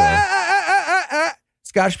Scottish. Package. Okay,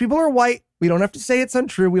 Scottish people are white. We don't have to say it's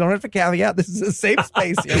untrue. We don't have to caveat. This is a safe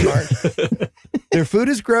space here, Mark. Their food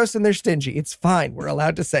is gross and they're stingy. It's fine. We're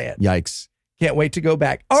allowed to say it. Yikes. Can't wait to go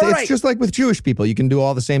back. It's just like with Jewish people. You can do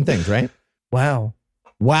all the same things, right? Wow.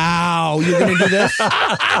 You're going to do this?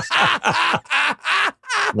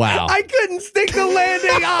 Wow. I couldn't stick the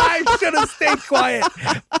landing. I should have stayed quiet.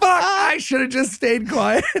 Fuck, I should have just stayed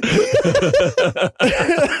quiet.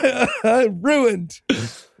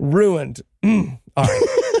 Ruined. All right.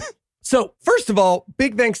 So, first of all,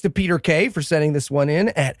 big thanks to Peter K. for sending this one in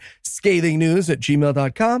at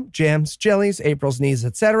scathingnews@gmail.com, jams, jellies, April's knees,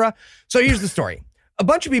 etc. So here's the story. A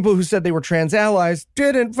bunch of people who said they were trans allies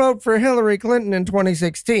didn't vote for Hillary Clinton in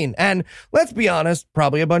 2016. And let's be honest,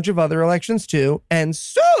 probably a bunch of other elections too. And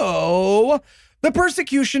so the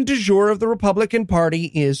persecution du jour of the Republican Party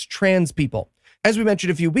is trans people. As we mentioned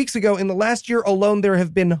a few weeks ago, in the last year alone, there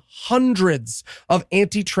have been hundreds of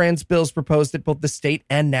anti-trans bills proposed at both the state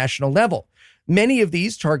and national level. Many of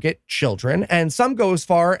these target children, and some go as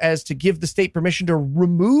far as to give the state permission to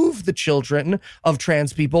remove the children of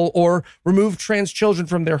trans people or remove trans children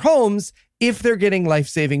from their homes if they're getting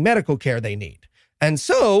life-saving medical care they need. And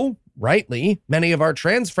so, rightly, many of our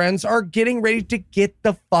trans friends are getting ready to get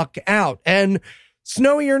the fuck out. And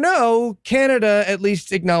snowy or no, Canada at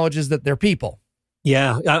least acknowledges that they're people.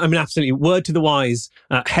 Yeah, I mean, absolutely. Word to the wise,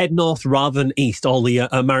 head north rather than east, all the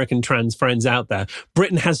American trans friends out there.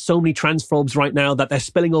 Britain has so many transphobes right now that they're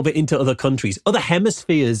spilling over into other countries, other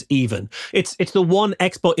hemispheres even. It's the one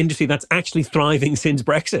export industry that's actually thriving since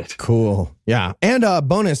Brexit. Cool. Yeah. And a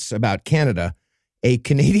bonus about Canada. A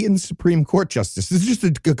Canadian Supreme Court justice. This is just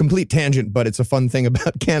a complete tangent, but it's a fun thing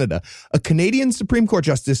about Canada. A Canadian Supreme Court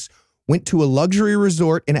justice went to a luxury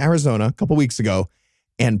resort in Arizona a couple weeks ago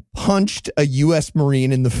and punched a U.S.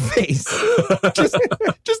 Marine in the face.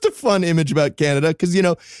 just a fun image about Canada, because, you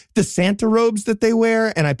know, the Santa robes that they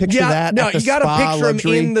wear, and I picture that. No, at the you got to picture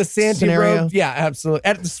luxury him in the Santa scenario. robe. Yeah, absolutely.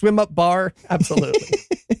 At the swim-up bar, absolutely.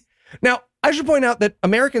 Now, I should point out that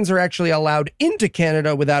Americans are actually allowed into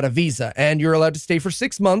Canada without a visa, and you're allowed to stay for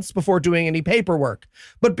 6 months before doing any paperwork.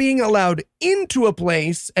 But being allowed into a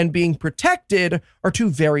place and being protected are two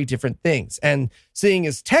very different things. And seeing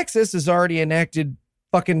as Texas has already enacted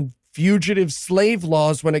fucking fugitive slave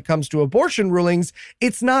laws when it comes to abortion rulings,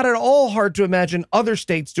 it's not at all hard to imagine other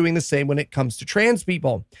states doing the same when it comes to trans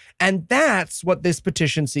people. And that's what this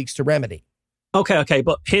petition seeks to remedy. Okay,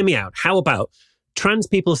 but hear me out. How about trans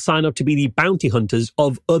people sign up to be the bounty hunters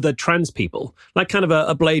of other trans people, like kind of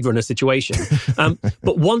a Blade Runner situation.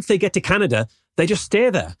 But once they get to Canada, they just stay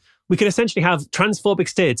there. We could essentially have transphobic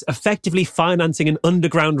states effectively financing an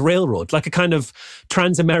underground railroad, like a kind of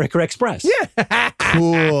Trans-America Express. Yeah.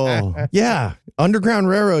 Cool. Yeah. Underground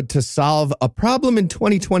railroad to solve a problem in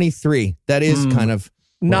 2023. That is kind of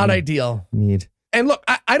not ideal. Need. And look,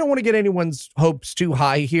 I don't want to get anyone's hopes too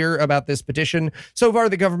high here about this petition. So far,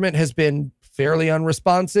 the government has been fairly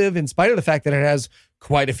unresponsive in spite of the fact that it has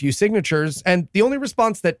quite a few signatures. And the only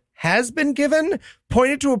response that has been given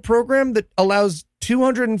pointed to a program that allows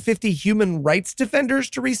 250 human rights defenders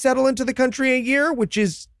to resettle into the country a year, which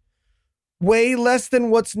is way less than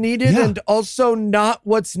what's needed and also not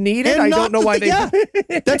what's needed. And I don't know why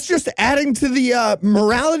they... That's just adding to the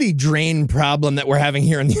morality drain problem that we're having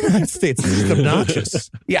here in the United States. It's just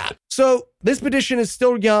obnoxious. Yeah. So this petition is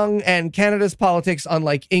still young, and Canada's politics,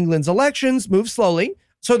 unlike England's elections, move slowly.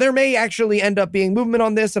 So there may actually end up being movement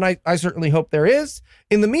on this, and I certainly hope there is.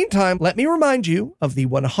 In the meantime, let me remind you of the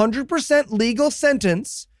 100% legal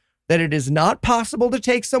sentence that it is not possible to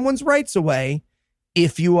take someone's rights away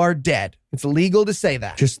if you are dead. It's illegal to say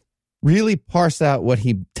that. Just really parse out what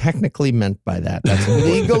he technically meant by that. That's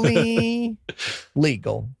legally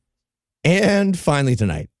legal. And finally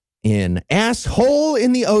tonight, in Asshole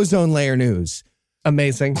in the Ozone Layer news.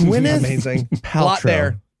 Amazing. Gwyneth Amazing. Paltrow. A lot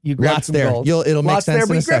there. You grab Lots some there. gold. It'll make Lots sense there,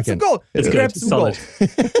 in a but grab second. some gold. It's grab good. some Solid.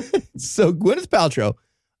 gold. So Gwyneth Paltrow,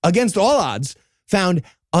 against all odds, found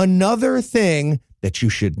another thing that you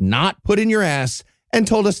should not put in your ass and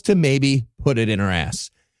told us to maybe put it in her ass.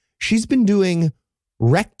 She's been doing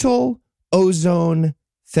rectal ozone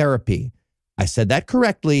therapy. I said that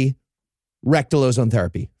correctly. Rectal ozone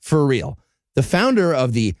therapy. For real. The founder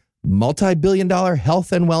of the multi-billion-dollar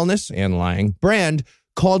health and wellness and lying brand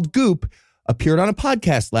called Goop appeared on a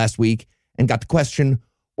podcast last week and got the question,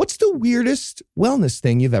 what's the weirdest wellness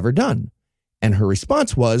thing you've ever done? And her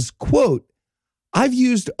response was, quote, I've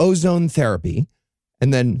used ozone therapy.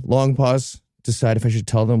 And then long pause, decide if I should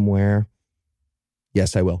tell them where.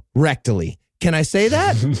 Yes, I will. Rectally. Can I say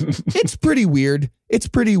that? It's pretty weird. It's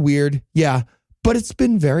pretty weird. Yeah, but it's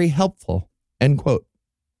been very helpful. End quote.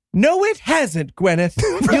 No, it hasn't, Gwyneth.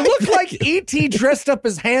 You look like E.T. dressed up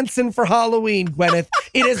as Hanson for Halloween, Gwyneth.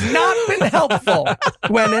 It has not been helpful,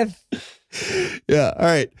 Gwyneth. Yeah, all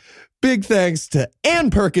right. Big thanks to Ann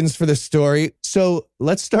Perkins for this story. So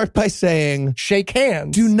let's start by saying, shake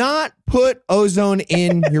hands. Do not put ozone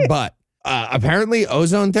in your butt. Apparently,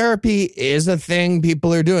 ozone therapy is a thing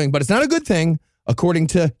people are doing, but it's not a good thing, according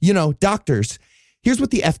to, doctors. Here's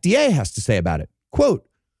what the FDA has to say about it. Quote,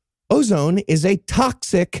 ozone is a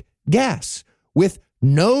toxic gas with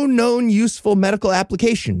no known useful medical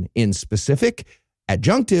application in specific,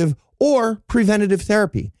 adjunctive, or preventative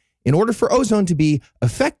therapy. In order for ozone to be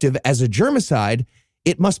effective as a germicide,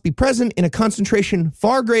 it must be present in a concentration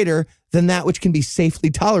far greater than that which can be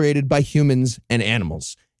safely tolerated by humans and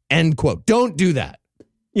animals. End quote. Don't do that.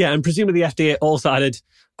 Yeah, and presumably the FDA also added,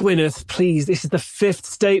 Gwyneth, please, this is the 5th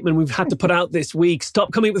statement we've had to put out this week.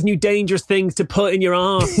 Stop coming up with new dangerous things to put in your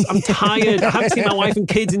arse. I'm tired. I haven't seen my wife and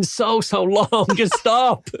kids in so long. Just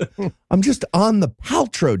stop. I'm just on the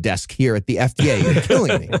Paltrow desk here at the FDA. You're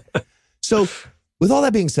killing me. So with all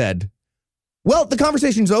that being said, well, the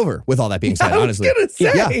conversation's over with all that being said, honestly. I was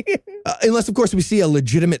going to say. Yeah. Unless, of course, we see a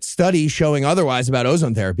legitimate study showing otherwise about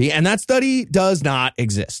ozone therapy, and that study does not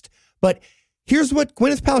exist. But here's what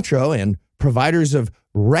Gwyneth Paltrow and providers of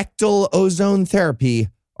rectal ozone therapy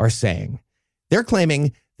are saying. They're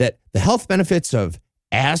claiming that the health benefits of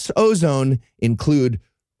ass ozone include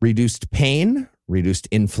reduced pain, reduced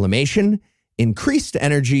inflammation, increased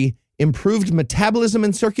energy, improved metabolism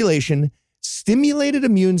and circulation, stimulated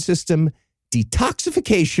immune system,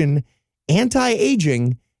 detoxification,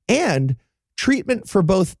 anti-aging, and treatment for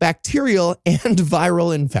both bacterial and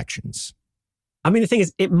viral infections. I mean, the thing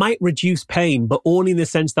is, it might reduce pain, but only in the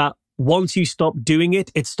sense that once you stop doing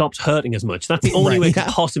it, it stops hurting as much. That's the only way to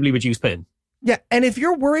possibly reduce pain. Yeah, and if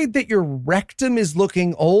you're worried that your rectum is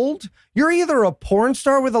looking old, you're either a porn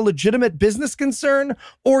star with a legitimate business concern,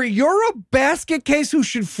 or you're a basket case who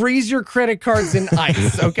should freeze your credit cards in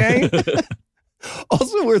ice, okay?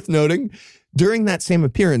 Also worth noting, during that same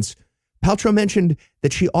appearance, Paltrow mentioned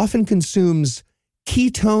that she often consumes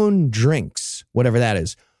ketone drinks, whatever that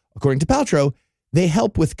is. According to Paltrow, they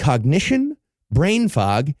help with cognition, brain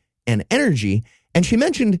fog, and energy. And she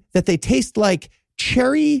mentioned that they taste like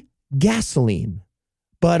cherry gasoline.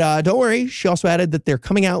 But don't worry, she also added that they're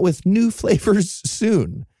coming out with new flavors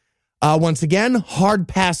soon. Once again, hard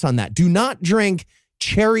pass on that. Do not drink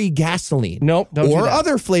cherry gasoline. Nope, don't do or that.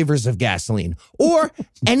 other flavors of gasoline, or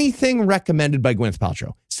anything recommended by Gwyneth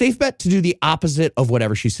Paltrow. Safe bet to do the opposite of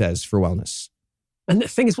whatever she says for wellness. And the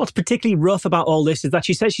thing is, what's particularly rough about all this is that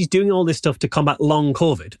she says she's doing all this stuff to combat long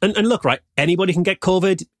COVID. And look, right, anybody can get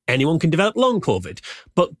COVID, anyone can develop long COVID.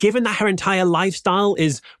 But given that her entire lifestyle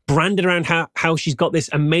is branded around how she's got this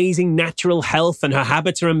amazing natural health and her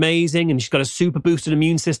habits are amazing and she's got a super boosted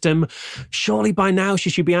immune system, surely by now she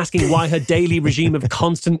should be asking why her daily regime of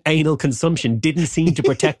constant anal consumption didn't seem to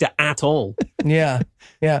protect her at all. Yeah.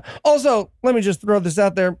 Also, let me just throw this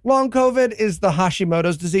out there. Long COVID is the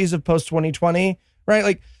Hashimoto's disease of post-2020, right?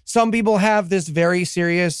 Like, some people have this very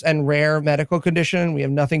serious and rare medical condition. We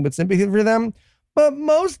have nothing but sympathy for them. But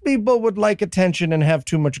most people would like attention and have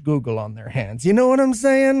too much Google on their hands. You know what I'm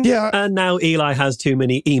saying? Yeah. And now Eli has too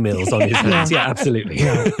many emails on his hands. Yeah, absolutely.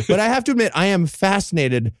 But I have to admit, I am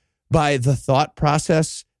fascinated by the thought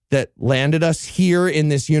process that landed us here in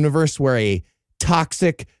this universe where a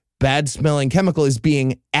toxic, bad-smelling chemical is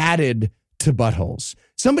being added to buttholes.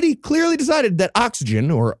 Somebody clearly decided that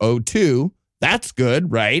oxygen, or O2, that's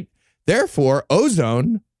good, right? Therefore,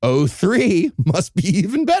 ozone, O3, must be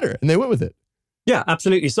even better. And they went with it. Yeah,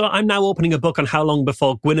 absolutely. So I'm now opening a book on how long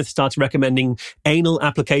before Gwyneth starts recommending anal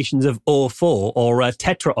applications of O4 or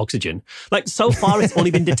tetraoxygen. Like, so far, it's only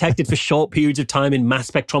been detected for short periods of time in mass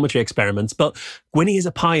spectrometry experiments. But Gwyneth is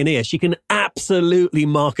a pioneer. She can absolutely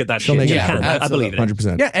market that shit. She can. I believe it.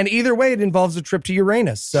 100%. Yeah, and either way, it involves a trip to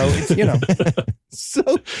Uranus. So it's, you know.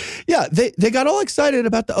 So, yeah, they got all excited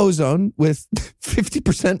about the ozone with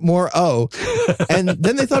 50% more O. And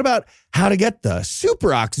then they thought about how to get the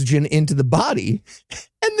super oxygen into the body.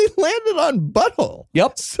 And they landed on butthole.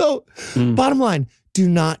 Yep. So, bottom line, do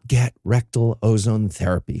not get rectal ozone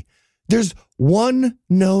therapy. There's one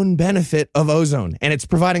known benefit of ozone, and it's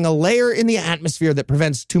providing a layer in the atmosphere that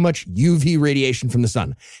prevents too much UV radiation from the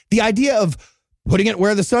sun. The idea of putting it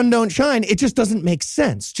where the sun don't shine, it just doesn't make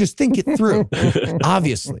sense. Just think it through,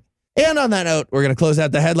 obviously. And on that note, we're going to close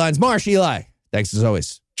out the headlines. Marsh, Eli, thanks as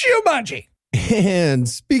always. Jumanji. And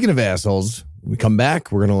speaking of assholes, when we come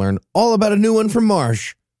back, we're going to learn all about a new one from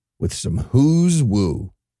Marsh with some Who's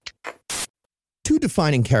Woo. Two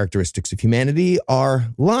defining characteristics of humanity are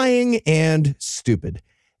lying and stupid.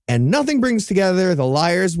 And nothing brings together the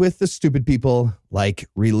liars with the stupid people like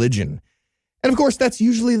religion. And of course, that's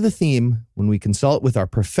usually the theme when we consult with our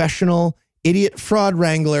professional idiot fraud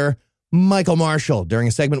wrangler, Michael Marshall, during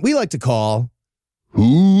a segment we like to call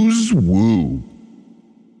Who's Woo?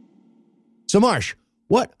 So Marsh,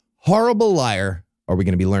 what horrible liar are we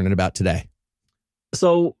going to be learning about today?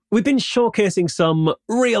 So we've been showcasing some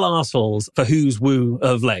real arseholes for Who's Woo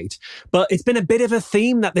of late, but it's been a bit of a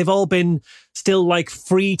theme that they've all been still like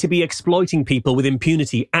free to be exploiting people with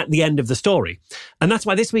impunity at the end of the story. And that's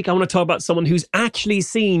why this week I want to talk about someone who's actually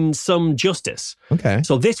seen some justice. Okay.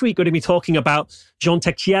 So this week we're going to be talking about John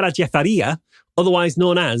Teixeira Jeffaria, otherwise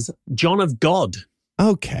known as John of God.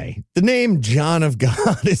 Okay. The name John of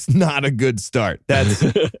God is not a good start. That's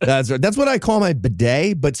what I call my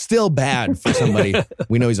bidet, but still bad for somebody.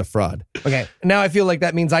 We know he's a fraud. Okay, now I feel like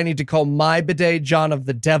that means I need to call my bidet John of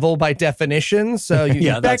the Devil by definition. So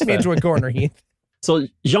you backed me into a corner, Heath. So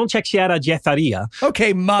Jean Teixeira Jeffaria.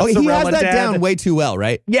 Okay, mozzarella he has that dad. down way too well,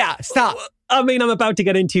 right? Yeah, stop. I mean, I'm about to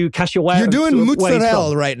get into Cachoeira. You're doing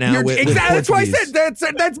mozzarella right now. Exactly. That's why I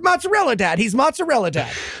said that's mozzarella dad. He's mozzarella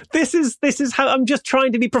dad. This is how I'm just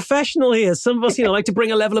trying to be professional here. Some of us, like to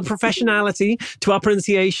bring a level of professionality to our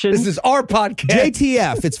pronunciation. This is our podcast.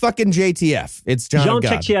 JTF. It's fucking JTF. It's John of God.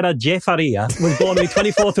 Jean Teixeira Jeffaria was born on the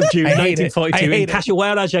 24th of June, 1942 in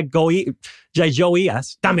Cachoeira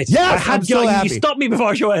Goiás. Damn it. Yes, I'm so happy. You stopped me before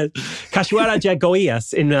I should. Cachoeira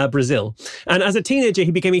Goiás in Brazil. And as a teenager,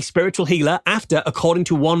 he became a spiritual healer after, according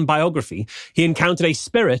to one biography, he encountered a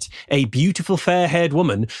spirit, a beautiful fair-haired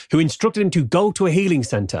woman, who instructed him to go to a healing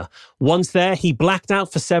center. Once there, he blacked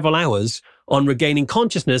out for several hours. On regaining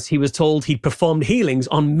consciousness, he was told he'd performed healings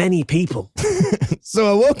on many people.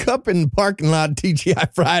 So I woke up in the parking lot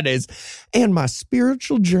TGI Fridays, and my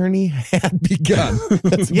spiritual journey had begun.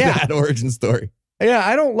 That's a bad origin story. Yeah,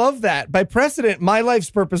 I don't love that. By precedent, my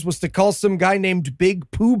life's purpose was to call some guy named Big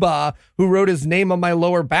Poobah who wrote his name on my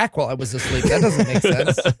lower back while I was asleep. That doesn't make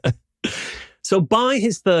sense. So by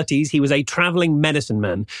his 30s, he was a traveling medicine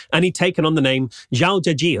man, and he'd taken on the name João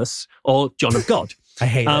de Jesus, or John of God. I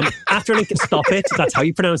hate it. After an stop it, that's how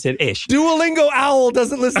you pronounce it, ish. Duolingo Owl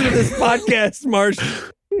doesn't listen to this podcast, Marsh.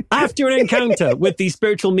 After an encounter with the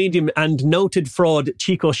spiritual medium and noted fraud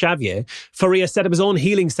Chico Xavier, Faria set up his own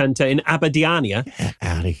healing center in Abadiânia. Get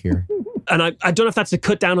out of here. And I don't know if that's a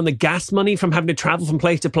cut down on the gas money from having to travel from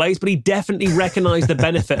place to place, but he definitely recognized the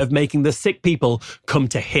benefit of making the sick people come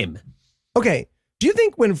to him. Okay. Do you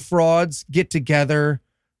think when frauds get together,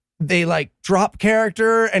 they like drop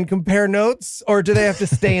character and compare notes, or do they have to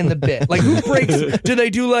stay in the bit? Like, who breaks? Do they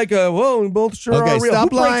do like a, whoa, we both sure Okay, are real?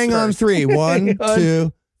 stop Who breaks lying on first? 3. 1,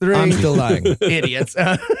 2, 3. I'm still lying. Idiots.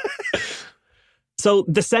 So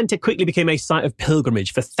the centre quickly became a site of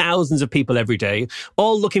pilgrimage for thousands of people every day,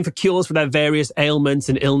 all looking for cures for their various ailments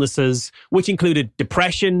and illnesses, which included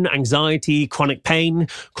depression, anxiety, chronic pain,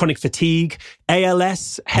 chronic fatigue,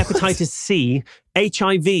 ALS, hepatitis C,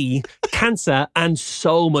 HIV, cancer, and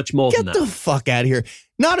so much more than Get that. the fuck out of here.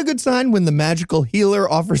 Not a good sign when the magical healer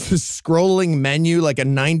offers a scrolling menu like a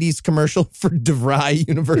 90s commercial for DeVry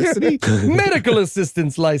University. Medical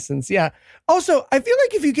assistance license. Yeah. Also, I feel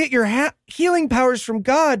like if you get your healing powers from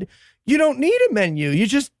God, you don't need a menu. You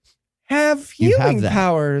just have You have healing that.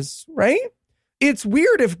 powers, right? It's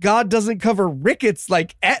weird if God doesn't cover rickets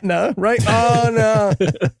like Aetna, right? Oh, no.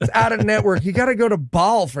 It's out of network. You got to go to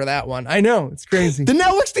Baal for that one. I know. It's crazy. The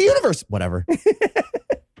network's the universe. Whatever.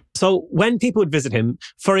 So when people would visit him,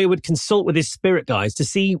 Fourier would consult with his spirit guides to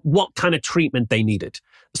see what kind of treatment they needed.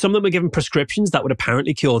 Some of them were given prescriptions that would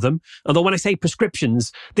apparently cure them. Although when I say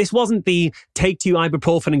prescriptions, this wasn't the take 2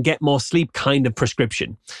 ibuprofen and get more sleep kind of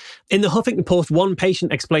prescription. In the Huffington Post, one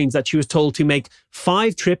patient explains that she was told to make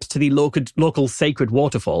 5 trips to the local sacred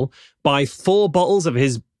waterfall, buy 4 bottles of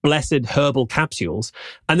his blessed herbal capsules,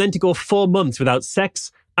 and then to go 4 months without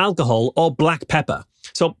sex, alcohol, or black pepper.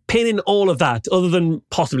 So pin in all of that, other than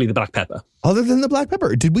possibly the black pepper. Other than the black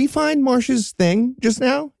pepper. Did we find Marsh's thing just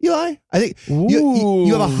now, Eli? I think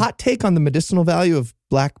you have a hot take on the medicinal value of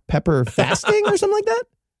black pepper fasting or something like that?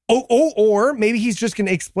 Or maybe he's just going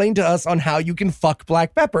to explain to us on how you can fuck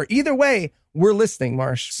black pepper. Either way, we're listening,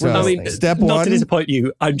 Marsh. So, We're I mean, listening. step not one, to disappoint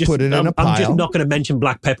you, I'm just put it in a I'm just pile. not going to mention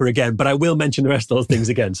black pepper again, but I will mention the rest of those things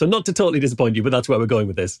again. So not to totally disappoint you, but that's where we're going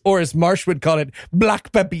with this. Or as Marsh would call it,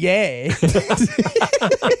 black pepper.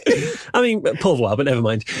 I mean, pauvre, but never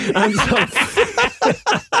mind.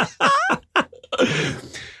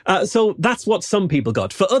 So that's what some people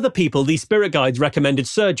got. For other people, the spirit guides recommended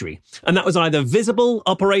surgery, and that was either visible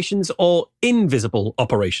operations or invisible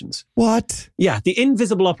operations. What? Yeah, the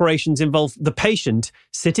invisible operations involve the patient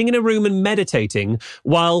sitting in a room and meditating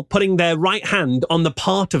while putting their right hand on the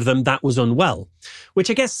part of them that was unwell, which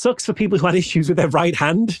I guess sucks for people who had issues with their right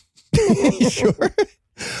hand. Sure.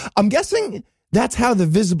 I'm guessing that's how the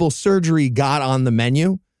visible surgery got on the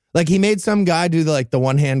menu. Like he made some guy do the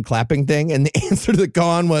one hand clapping thing, and the answer to the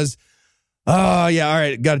con was, "Oh yeah, all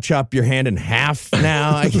right, got to chop your hand in half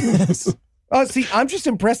now." I guess. Oh, see, I'm just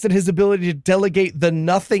impressed at his ability to delegate the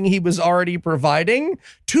nothing he was already providing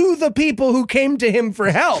to the people who came to him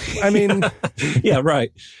for help. I mean, Yeah,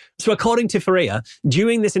 right. So according to Fourier,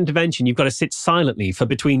 during this intervention, you've got to sit silently for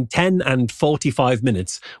between 10 and 45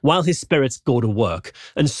 minutes while his spirits go to work.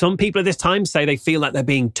 And some people at this time say they feel like they're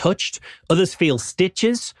being touched. Others feel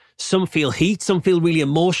stitches. Some feel heat. Some feel really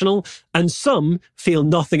emotional. And some feel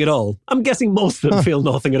nothing at all. I'm guessing most of them feel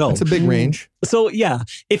nothing at all. That's a big range. So yeah,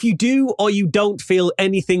 if you do or you don't feel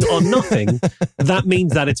anything or nothing, that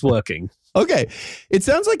means that it's working. Okay. It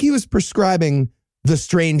sounds like he was prescribing the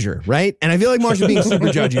stranger, right? And I feel like Marsh is being super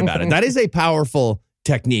judgy about it. That is a powerful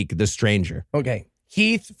technique, the stranger. okay,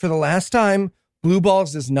 Heath, for the last time, blue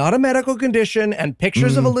balls is not a medical condition, and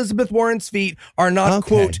pictures of Elizabeth Warren's feet are not, Okay.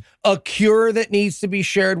 quote, a cure that needs to be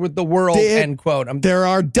shared with the world, end quote. There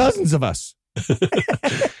are dozens of us.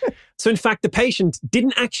 So in fact, the patient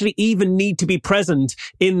didn't actually even need to be present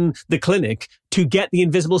in the clinic to get the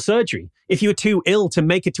invisible surgery. If you were too ill to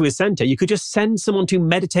make it to his center, you could just send someone to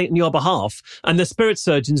meditate on your behalf, and the spirit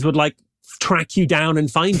surgeons would track you down and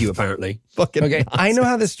find you, apparently. Fucking Okay, I know nonsense.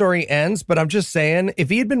 how this story ends, but I'm just saying, if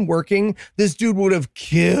he had been working, this dude would have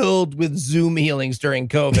killed with Zoom healings during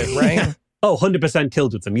COVID, right? Oh, 100%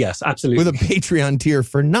 killed with them. Yes, absolutely. With a Patreon tier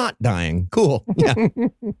for not dying. Cool. Yeah.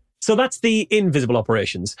 So that's the invisible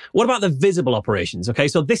operations. What about the visible operations? Okay,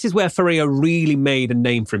 so this is where Fourier really made a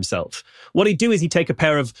name for himself. What he'd do is he'd take a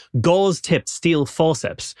pair of gauze-tipped steel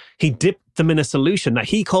forceps. He'd dip them in a solution that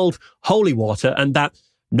he called holy water and that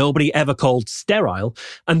nobody ever called sterile.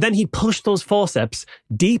 And then he'd push those forceps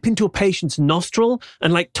deep into a patient's nostril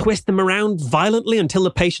and twist them around violently until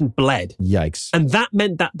the patient bled. Yikes. And that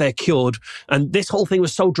meant that they're cured. And this whole thing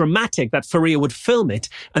was so dramatic that Fourier would film it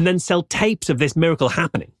and then sell tapes of this miracle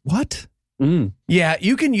happening. What? Yeah,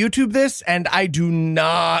 you can YouTube this, and I do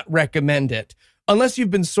not recommend it. Unless you've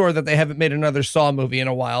been sore that they haven't made another Saw movie in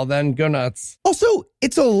a while, then go nuts. Also,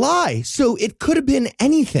 it's a lie. So it could have been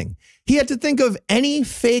anything. He had to think of any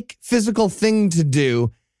fake physical thing to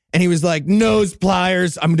do, And he was like, nose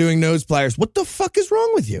pliers. I'm doing nose pliers. What the fuck is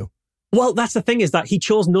wrong with you? Well, that's the thing, is that he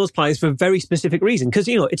chose nose pliers for a very specific reason. Because,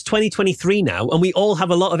 it's 2023 now, and we all have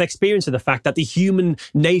a lot of experience of the fact that the human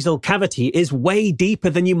nasal cavity is way deeper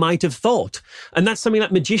than you might have thought. And that's something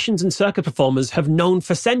that magicians and circus performers have known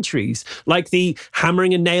for centuries, like the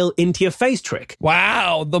hammering a nail into your face trick.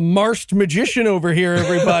 Wow, the marshed magician over here,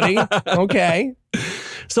 everybody. Okay.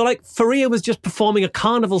 So, Faria was just performing a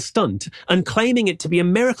carnival stunt and claiming it to be a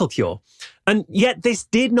miracle cure. And yet this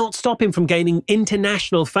did not stop him from gaining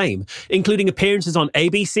international fame, including appearances on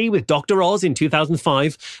ABC with Dr. Oz in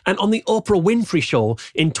 2005 and on the Oprah Winfrey Show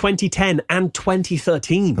in 2010 and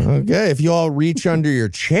 2013. Okay, if you all reach under your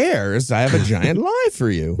chairs, I have a giant lie for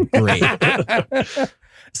you. Great.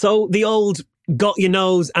 So the old got your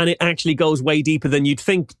nose and it actually goes way deeper than you'd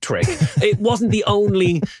think trick, it wasn't the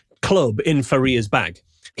only club in Faria's bag.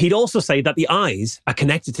 He'd also say that the eyes are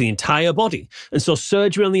connected to the entire body, and so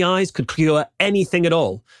surgery on the eyes could cure anything at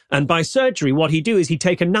all. And by surgery, what he'd do is he'd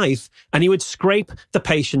take a knife and he would scrape the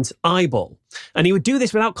patient's eyeball. And he would do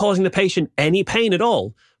this without causing the patient any pain at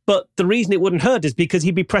all. But the reason it wouldn't hurt is because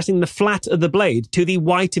he'd be pressing the flat of the blade to the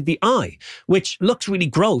white of the eye, which looks really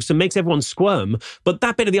gross and makes everyone squirm. But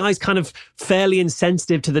that bit of the eye is kind of fairly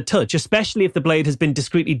insensitive to the touch, especially if the blade has been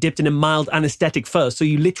discreetly dipped in a mild anesthetic first, so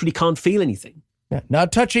you literally can't feel anything.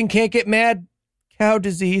 Not touching, can't get mad. Cow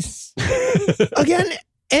disease. Again,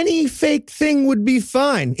 any fake thing would be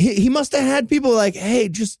fine. He must have had people like, hey,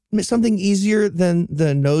 just something easier than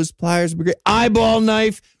the nose pliers would be great. Eyeball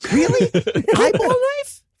knife. Really? Eyeball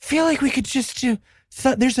knife? Feel like we could just do...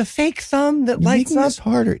 there's a fake thumb that lights up. This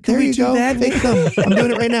harder. Can there we you do go. that? Fake thumb. I'm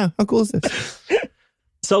doing it right now. How cool is this?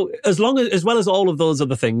 So as well as all of those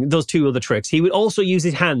two other tricks, he would also use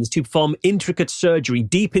his hands to perform intricate surgery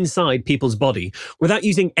deep inside people's body without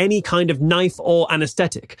using any kind of knife or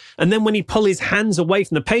anesthetic. And then when he'd pull his hands away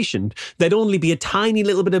from the patient, there'd only be a tiny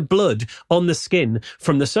little bit of blood on the skin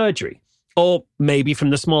from the surgery. Or maybe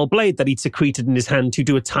from the small blade that he'd secreted in his hand to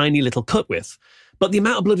do a tiny little cut with. But the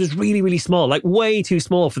amount of blood was really, really small, way too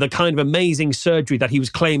small for the kind of amazing surgery that he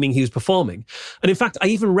was claiming he was performing. And in fact, I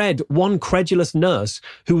even read one credulous nurse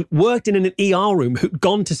who worked in an ER room who'd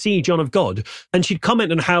gone to see John of God, and she'd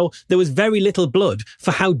comment on how there was very little blood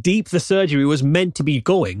for how deep the surgery was meant to be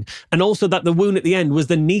going, and also that the wound at the end was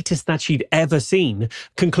the neatest that she'd ever seen,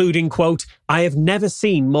 concluding, quote, "I have never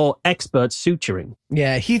seen more expert suturing."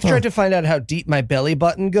 Yeah, Heath tried to find out how deep my belly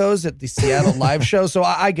button goes at the Seattle live show, so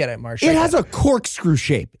I get it, Marsh. It has a corkscrew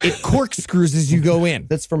shape. It corkscrews as you go in.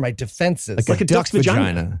 That's for my defenses. Like a duck's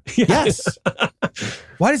vagina. Yes.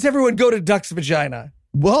 Why does everyone go to duck's vagina?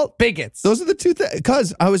 Well, bigots. Those are the two things.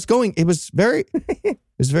 Because I was going, it was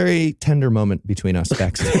very tender moment between us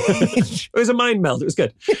backstage. It was a mind meld. It was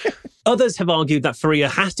good. Others have argued that Faria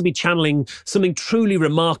has to be channeling something truly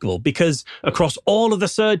remarkable because across all of the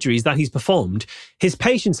surgeries that he's performed, his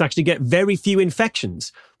patients actually get very few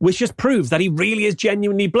infections, which just proves that he really is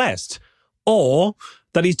genuinely blessed. Or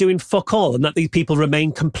that he's doing fuck all and that these people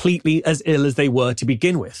remain completely as ill as they were to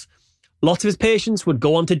begin with. Lots of his patients would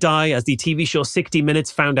go on to die, as the TV show 60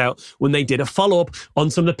 Minutes found out when they did a follow-up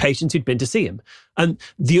on some of the patients who'd been to see him. And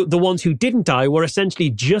the ones who didn't die were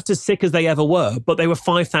essentially just as sick as they ever were, but they were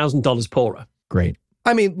 $5,000 poorer. Great.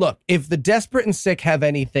 I mean, look, if the desperate and sick have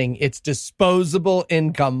anything, it's disposable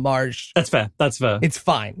income, Marsh. That's fair. That's fair. It's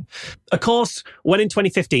fine. Of course, when in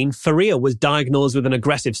 2015, Faria was diagnosed with an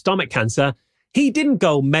aggressive stomach cancer, he didn't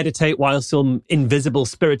go meditate while some invisible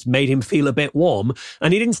spirits made him feel a bit warm,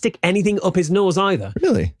 and he didn't stick anything up his nose either.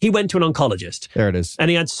 Really? He went to an oncologist. There it is. And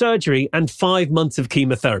he had surgery and 5 months of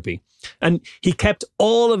chemotherapy. And he kept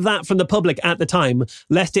all of that from the public at the time,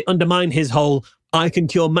 lest it undermine his whole I can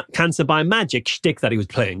cure cancer by magic shtick that he was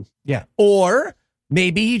playing. Yeah. Or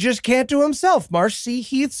maybe he just can't do himself. Marsh, see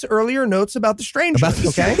Heath's earlier notes about the stranger. About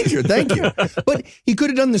the stranger, thank you. But he could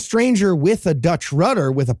have done the stranger with a Dutch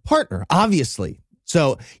rudder with a partner, obviously.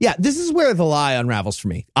 So, yeah, this is where the lie unravels for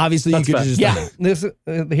me. Obviously, That's you could fair. have just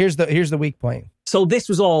done that. Here's the weak point. So this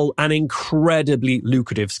was all an incredibly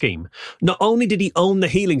lucrative scheme. Not only did he own the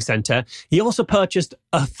healing center, he also purchased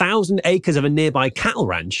 1,000 acres of a nearby cattle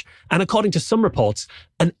ranch, and according to some reports,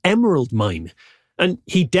 an emerald mine. And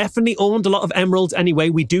he definitely owned a lot of emeralds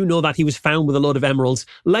anyway. We do know that he was found with a lot of emeralds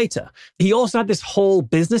later. He also had this whole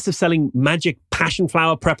business of selling magic passion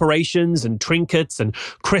flower preparations and trinkets and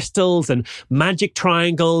crystals and magic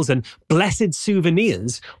triangles and blessed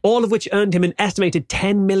souvenirs, all of which earned him an estimated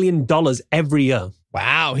 $10 million every year.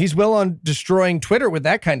 Wow, he's well on destroying Twitter with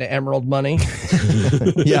that kind of emerald money.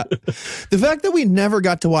 Yeah. The fact that we never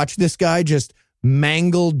got to watch this guy just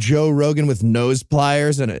mangle Joe Rogan with nose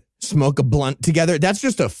pliers and smoke a blunt together. That's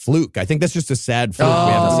just a fluke. I think that's just a sad fluke.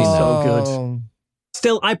 We haven't seen that. So good.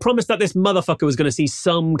 Still, I promised that this motherfucker was going to see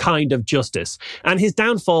some kind of justice. And his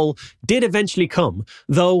downfall did eventually come,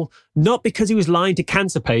 though not because he was lying to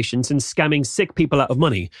cancer patients and scamming sick people out of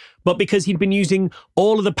money, but because he'd been using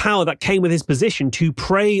all of the power that came with his position to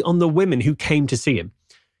prey on the women who came to see him.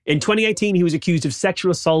 In 2018, he was accused of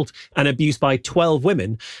sexual assault and abuse by 12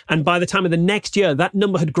 women. And by the time of the next year, that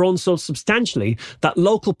number had grown so substantially that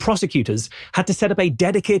local prosecutors had to set up a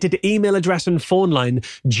dedicated email address and phone line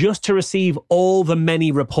just to receive all the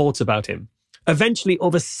many reports about him. Eventually,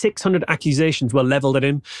 over 600 accusations were leveled at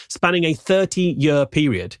him, spanning a 30-year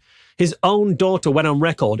period. His own daughter went on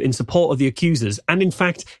record in support of the accusers, and in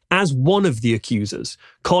fact, as one of the accusers,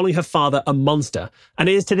 calling her father a monster. And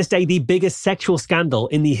it is to this day the biggest sexual scandal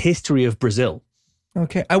in the history of Brazil.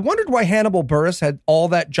 Okay, I wondered why Hannibal Buress had all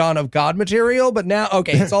that John of God material, but now,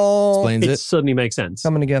 okay, it's all it suddenly makes sense.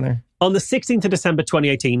 Coming together. On the 16th of December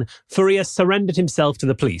 2018, Faria surrendered himself to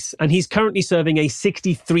the police, and he's currently serving a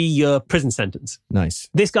 63-year prison sentence. Nice.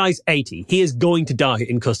 This guy's 80. He is going to die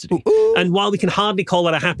in custody. Ooh. And while we can hardly call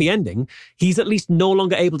that a happy ending, he's at least no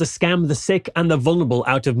longer able to scam the sick and the vulnerable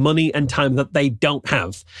out of money and time that they don't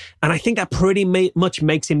have. And I think that pretty much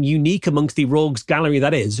makes him unique amongst the rogues gallery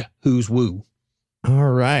that is Who's Woo.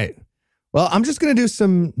 All right. Well, I'm just going to do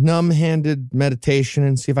some numb-handed meditation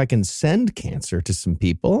and see if I can send cancer to some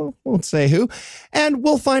people. Won't say who. And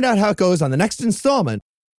we'll find out how it goes on the next installment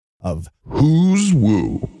of Who's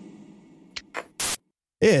Woo?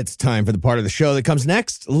 It's time for the part of the show that comes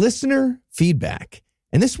next, listener feedback.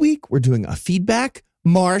 And this week, we're doing a feedback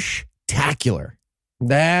Marshtacular.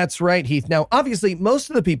 That's right, Heath. Now, obviously,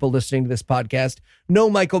 most of the people listening to this podcast know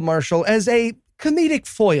Michael Marshall as a comedic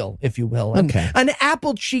foil, if you will. An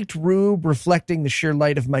apple-cheeked rube reflecting the sheer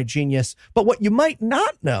light of my genius. But what you might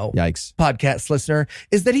not know, yikes, podcast listener,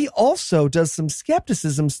 is that he also does some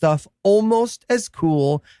skepticism stuff almost as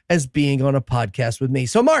cool as being on a podcast with me.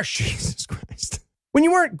 So, Marsh, Jesus Christ. When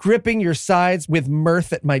you weren't gripping your sides with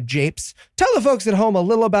mirth at my japes, tell the folks at home a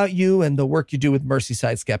little about you and the work you do with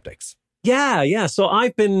Merseyside Skeptics. Yeah. So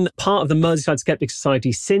I've been part of the Merseyside Skeptic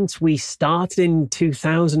Society since we started in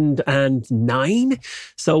 2009.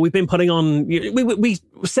 So we've been putting on, we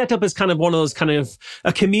set up as kind of one of those kind of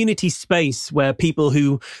a community space where people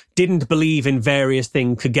who didn't believe in various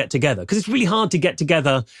things could get together. Because it's really hard to get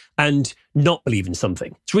together and not believe in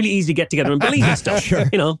something. It's really easy to get together and believe in stuff. Sure.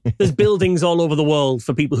 You know, there's buildings all over the world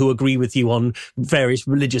for people who agree with you on various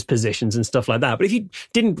religious positions and stuff like that. But if you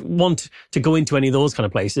didn't want to go into any of those kind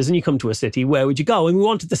of places and you come to a city, where would you go? And we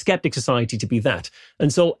wanted the Skeptic Society to be that.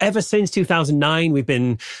 And so ever since 2009, we've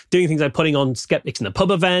been doing things like putting on Skeptics in the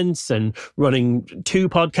Pub events and running 2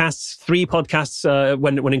 podcasts, 3 podcasts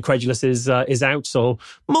when Incredulous is out. So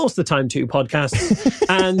most of the time, 2 podcasts.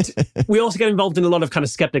 And we also get involved in a lot of kind of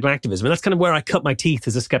skeptical activism. And that's kind of where I cut my teeth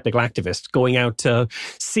as a skeptical activist, going out to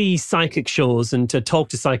see psychic shows and to talk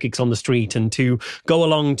to psychics on the street and to go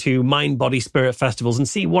along to mind, body, spirit festivals and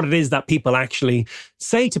see what it is that people actually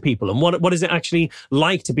say to people and what is it actually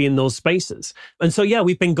like to be in those spaces. And so, yeah,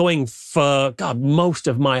 we've been going for, most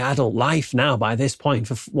of my adult life now by this point,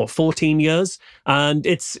 for 14 years. And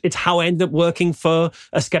it's how I ended up working for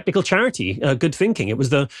a skeptical charity, Good Thinking. It was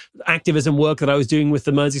the activism work that I was doing with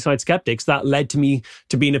the Merseyside Skeptics that led to me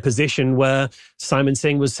to be in a position where Simon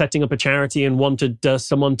Singh was setting up a charity and wanted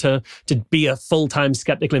someone to be a full-time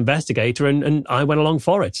skeptical investigator, and I went along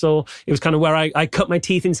for it. So it was kind of where I cut my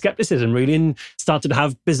teeth in skepticism, really, and started to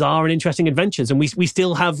have bizarre and interesting adventures. And we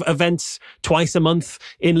still have events twice a month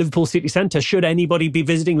in Liverpool City Centre, should anybody be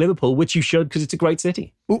visiting Liverpool, which you should, because it's a great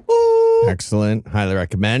city. Ooh. Excellent. Highly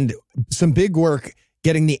recommend. Some big work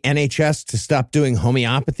getting the NHS to stop doing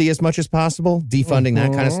homeopathy as much as possible, defunding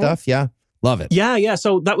that kind of stuff. Yeah. Love it. Yeah.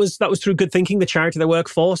 So that was through Good Thinking, the charity they work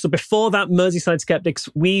for. So before that, Merseyside Skeptics,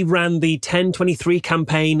 we ran the 1023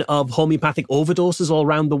 campaign of homeopathic overdoses all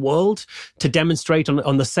around the world to demonstrate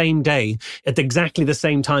on the same day, at exactly the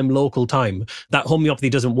same time, local time, that homeopathy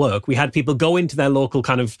doesn't work. We had people go into their local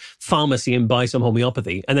kind of pharmacy and buy some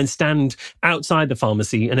homeopathy and then stand outside the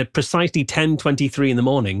pharmacy and at precisely 10:23 in the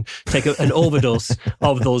morning, take an overdose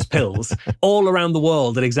of those pills all around the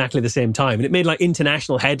world at exactly the same time. And it made like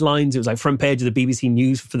international headlines. It was like front page of the BBC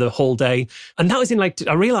News for the whole day. And that was in I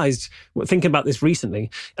realized, thinking about this recently,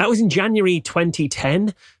 that was in January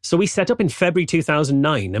 2010. So we set up in February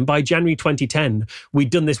 2009. And by January 2010,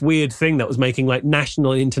 we'd done this weird thing that was making like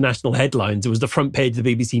national and international headlines. It was the front page of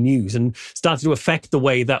the BBC News and started to affect the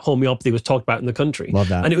way that homeopathy was talked about in the country. Love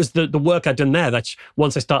that. And it was the work I'd done there that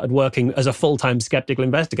once I started working as a full-time skeptical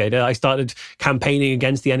investigator, I started campaigning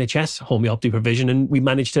against the NHS homeopathy provision, and we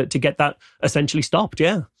managed to get that essentially stopped.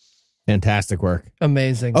 Yeah. Fantastic work.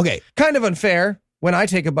 Amazing. Okay. Kind of unfair. When I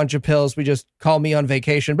take a bunch of pills, we just call me on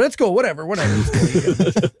vacation, but it's cool. Whatever.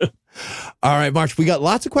 All right, Marsh, we got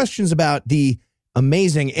lots of questions about the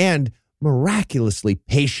amazing and miraculously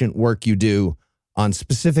patient work you do on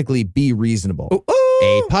specifically Be Reasonable. Ooh.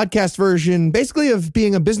 A podcast version, basically, of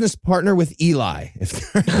being a business partner with Eli.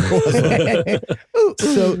 If there was.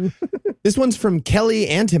 So this one's from Kelly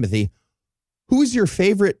and Timothy. Who is your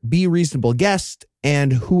favorite Be Reasonable guest,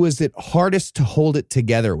 and who is it hardest to hold it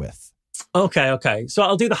together with? Okay. So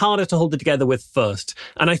I'll do the harder to hold it together with first.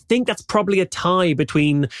 And I think that's probably a tie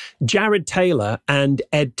between Jared Taylor and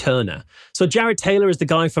Ed Turner. So Jared Taylor is the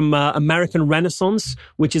guy from American Renaissance,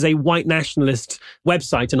 which is a white nationalist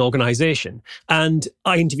website and organization. And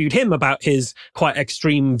I interviewed him about his quite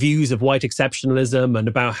extreme views of white exceptionalism and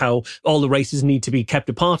about how all the races need to be kept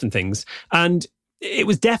apart and things. And it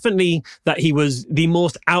was definitely that he was the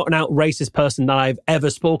most out-and-out racist person that I've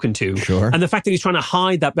ever spoken to. Sure. And the fact that he's trying to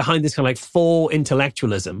hide that behind this kind of like faux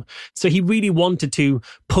intellectualism. So he really wanted to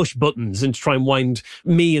push buttons and try and wind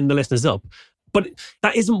me and the listeners up. But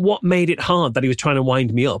that isn't what made it hard that he was trying to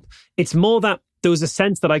wind me up. It's more that there was a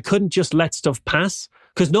sense that I couldn't just let stuff pass.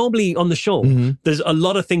 Because normally on the show, there's a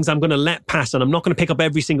lot of things I'm going to let pass, and I'm not going to pick up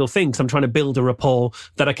every single thing because I'm trying to build a rapport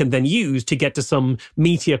that I can then use to get to some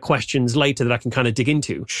meatier questions later that I can kind of dig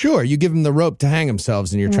into. Sure, you give them the rope to hang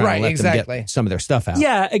themselves, and you're trying to let them get some of their stuff out.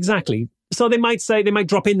 Yeah, exactly. So they might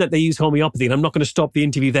drop in that they use homeopathy, and I'm not going to stop the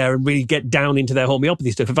interview there and really get down into their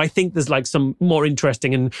homeopathy stuff if I think there's like some more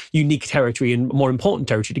interesting and unique territory and more important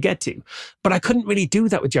territory to get to. But I couldn't really do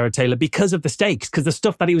that with Jared Taylor because of the stakes, because the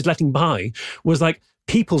stuff that he was letting by was like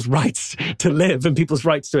people's rights to live and people's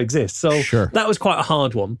rights to exist. So that was quite a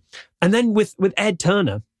hard one. And then with Ed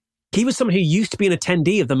Turner, he was someone who used to be an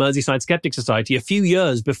attendee of the Merseyside Skeptic Society a few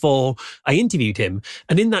years before I interviewed him.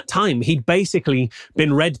 And in that time, he'd basically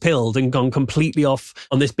been red-pilled and gone completely off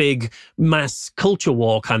on this big mass culture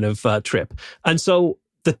war kind of trip. And so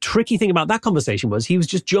the tricky thing about that conversation was he was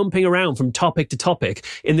just jumping around from topic to topic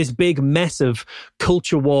in this big mess of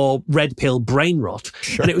culture war, red pill brain rot.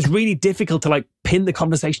 Sure. And it was really difficult to like pin the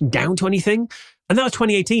conversation down to anything. And that was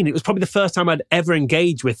 2018. It was probably the first time I'd ever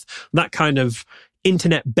engaged with that kind of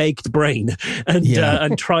internet baked brain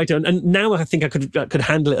and try to, and now I think I could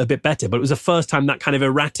handle it a bit better. But it was the first time that kind of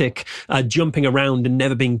erratic jumping around and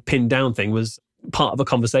never being pinned down thing was part of a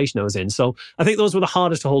conversation I was in. So I think those were the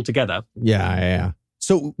hardest to hold together. Yeah.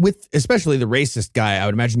 So with especially the racist guy, I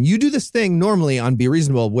would imagine you do this thing normally on Be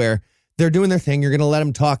Reasonable where they're doing their thing. You're going to let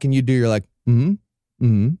them talk and you're like,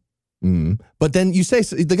 But then you say,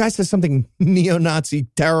 the guy says something neo-Nazi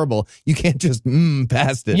terrible. You can't just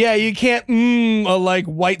past it. Yeah, you can't a like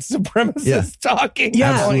white supremacist talking.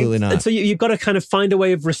 Yeah, absolutely not. And so you've got to kind of find a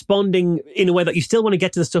way of responding in a way that you still want to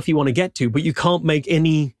get to the stuff you want to get to, but you can't make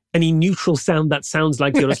any neutral sound that sounds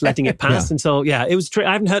like you're just letting it pass. And so, it was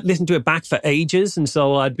I haven't listened to it back for ages. And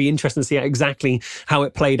so I'd be interested to see exactly how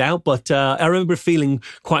it played out. But I remember feeling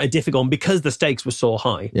quite a difficult one because the stakes were so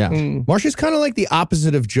high. Yeah. Marsh is kind of like the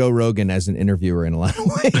opposite of Joe Rogan as an interviewer in a lot of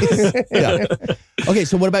ways. Okay.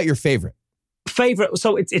 So what about your favorite? Favorite,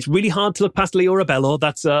 so it's really hard to look past Leo Rabello.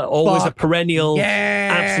 That's always a perennial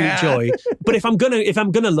absolute joy. But if I'm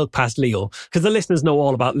gonna look past Leo, because the listeners know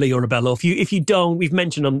all about Leo Rabello. If you don't, we've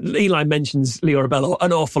mentioned him. Eli mentions Leo Rabello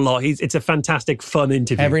an awful lot. It's a fantastic, fun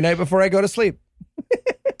interview every night before I go to sleep.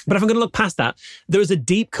 But if I'm going to look past that, there is a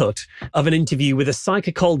deep cut of an interview with a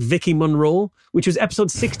psychic called Vicky Monroe, which was episode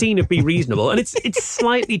 16 of Be Reasonable. And it's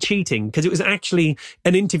slightly cheating because it was actually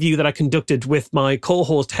an interview that I conducted with my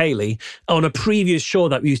co-host Haley on a previous show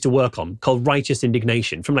that we used to work on called Righteous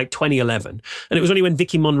Indignation from like 2011. And it was only when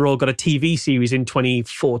Vicky Monroe got a TV series in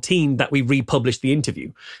 2014 that we republished the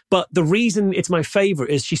interview. But the reason it's my favorite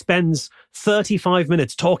is she spends 35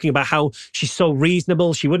 minutes talking about how she's so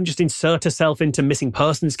reasonable. She wouldn't just insert herself into missing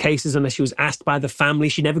persons cases unless she was asked by the family.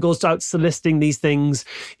 She never goes out soliciting these things.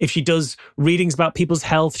 If she does readings about people's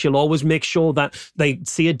health, she'll always make sure that they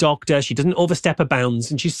see a doctor. She doesn't overstep her bounds,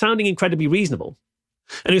 and she's sounding incredibly reasonable.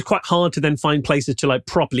 And it was quite hard to then find places to like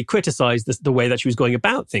properly criticize the way that she was going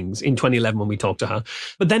about things in 2011 when we talked to her.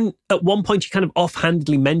 But then at one point, she kind of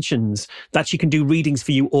offhandedly mentions that she can do readings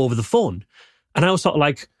for you over the phone. And I was sort of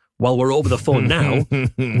like, well, we're over the phone now.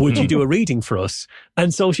 Would you do a reading for us?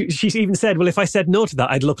 And so she even said, well, if I said no to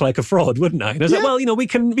that, I'd look like a fraud, wouldn't I? And I was like, well, we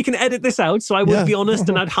can edit this out. So I would be honest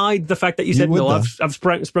and I'd hide the fact that you said, no, I've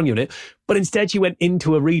sprung you on it. But instead she went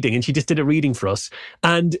into a reading and she just did a reading for us.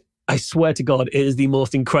 And I swear to God, it is the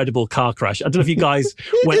most incredible car crash. I don't know if you guys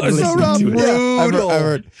went and listened to it. I've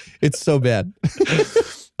heard. It's so bad.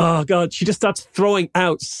 Oh, God, she just starts throwing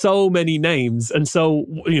out so many names. And so,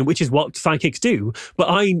 which is what psychics do. But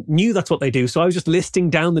I knew that's what they do. So I was just listing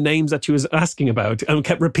down the names that she was asking about and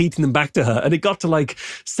kept repeating them back to her. And it got to like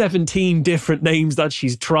 17 different names that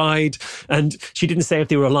she's tried. And she didn't say if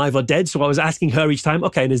they were alive or dead. So I was asking her each time,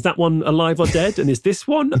 okay, and is that one alive or dead? And is this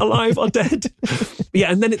one alive or dead?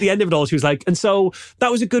 Yeah. And then at the end of it all, she was like, and so that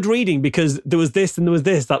was a good reading because there was this and there was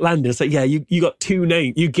this that landed. So yeah, you got two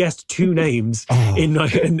names. You guessed two names in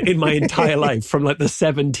my entire life from like the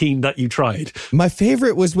 17 that you tried. My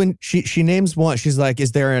favorite was when she names one. She's like,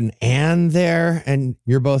 "Is there an Ann there?" And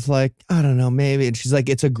you're both like, "I don't know, maybe." And she's like,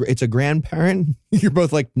 "It's a grandparent." You're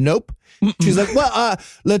both like, "Nope." She's like, "Well,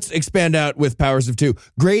 let's expand out with powers of two.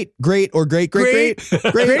 Great, or great.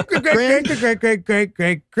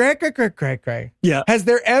 Yeah. Has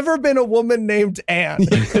there ever been a woman named Anne?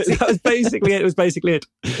 That was basically it. It was basically it.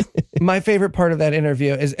 My favorite part of that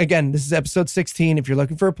interview is, again, this is episode 16. If you're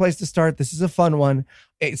looking for a place to start, this is a fun one.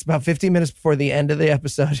 It's about 15 minutes before the end of the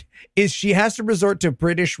episode. Is she has to resort to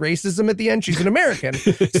British racism at the end. She's an American.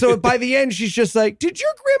 So by the end, she's just like, did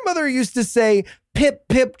your grandmother used to say pip,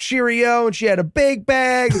 pip, cheerio? And she had a big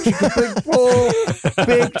bag. And she could pull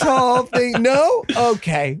big, tall thing. No?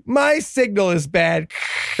 Okay. My signal is bad.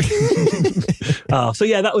 So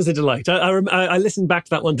yeah, that was a delight. I listened back to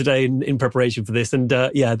that one today in preparation for this. And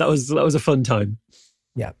yeah, that was a fun time.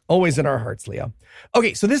 Yeah, always in our hearts, Leo.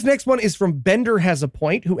 Okay, so this next one is from Bender Has a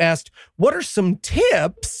Point, who asked, what are some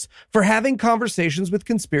tips for having conversations with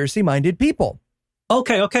conspiracy-minded people?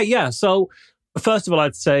 Okay, yeah. So first of all,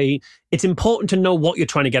 I'd say it's important to know what you're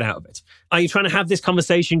trying to get out of it. Are you trying to have this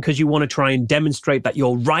conversation because you want to try and demonstrate that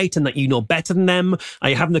you're right and that you know better than them? Are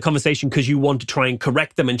you having the conversation because you want to try and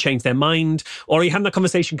correct them and change their mind? Or are you having that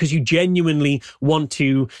conversation because you genuinely want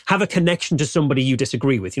to have a connection to somebody you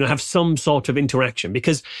disagree with, have some sort of interaction?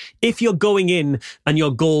 Because if you're going in and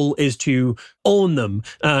your goal is to own them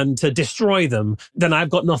and to destroy them, then I've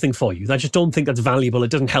got nothing for you. I just don't think that's valuable.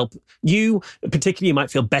 It doesn't help you. Particularly, you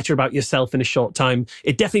might feel better about yourself in a short time.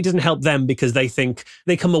 It definitely doesn't help them because they think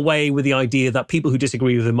they come away with the idea that people who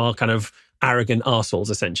disagree with them are kind of arrogant arseholes,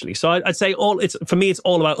 essentially. So I'd say for me, it's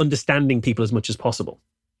all about understanding people as much as possible.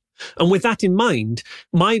 And with that in mind,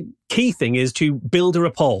 my key thing is to build a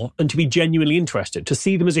rapport and to be genuinely interested, to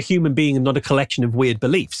see them as a human being and not a collection of weird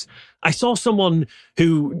beliefs. I saw someone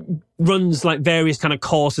who runs like various kind of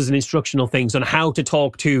courses and instructional things on how to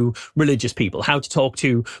talk to religious people, how to talk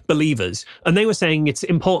to believers. And they were saying it's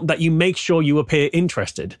important that you make sure you appear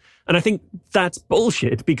interested. And I think that's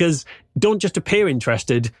bullshit because don't just appear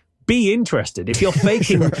interested, be interested. If you're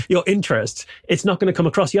faking your interest, it's not going to come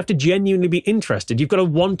across. You have to genuinely be interested. You've got to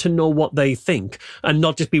want to know what they think and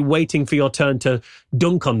not just be waiting for your turn to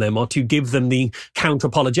dunk on them or to give them the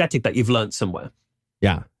counter-apologetic that you've learned somewhere.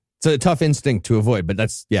 Yeah. It's a tough instinct to avoid, but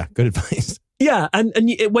that's, good advice. Yeah, and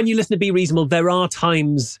when you listen to Be Reasonable, there are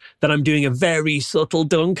times that I'm doing a very subtle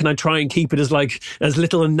dunk and I try and keep it as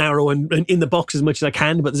little and narrow and in the box as much as I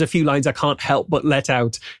can, but there's a few lines I can't help but let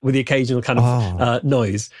out with the occasional kind of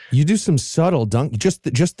noise. You do some subtle dunk, just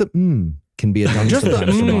the can be a dunk. Just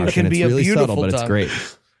the can be a really beautiful subtle, but dunk. It's great.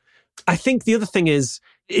 I think the other thing is,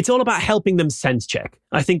 it's all about helping them sense check.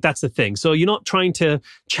 I think that's the thing. So you're not trying to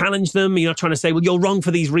challenge them. You're not trying to say, well, you're wrong for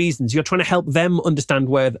these reasons. You're trying to help them understand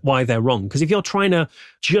why they're wrong. Because if you're trying to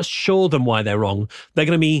just show them why they're wrong, they're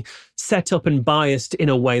going to be set up and biased in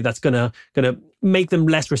a way that's going to make them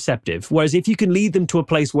less receptive. Whereas if you can lead them to a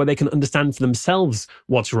place where they can understand for themselves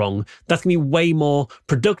what's wrong, that's going to be way more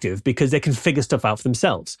productive because they can figure stuff out for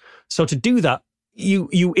themselves. So to do that,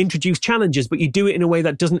 you introduce challenges, but you do it in a way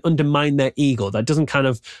that doesn't undermine their ego, that doesn't kind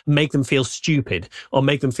of make them feel stupid or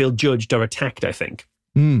make them feel judged or attacked, I think.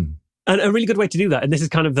 And a really good way to do that, and this is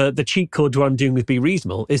kind of the cheat code to what I'm doing with Be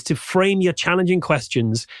Reasonable, is to frame your challenging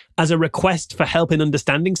questions as a request for help in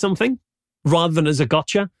understanding something rather than as a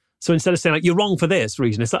gotcha. So instead of saying, like, you're wrong for this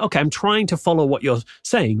reason, it's like, okay, I'm trying to follow what you're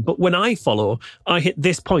saying, but when I follow, I hit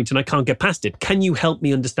this point and I can't get past it. Can you help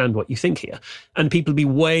me understand what you think here? And people be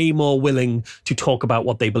way more willing to talk about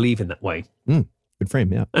what they believe in that way. Good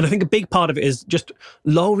frame, yeah. And I think a big part of it is just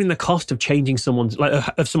lowering the cost of changing someone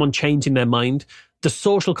changing their mind. The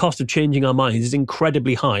social cost of changing our minds is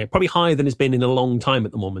incredibly high, probably higher than it's been in a long time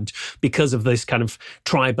at the moment because of this kind of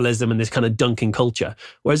tribalism and this kind of dunking culture.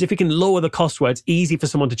 Whereas if we can lower the cost where it's easy for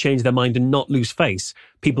someone to change their mind and not lose face,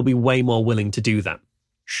 people will be way more willing to do that.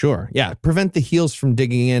 Sure. Yeah. Prevent the heels from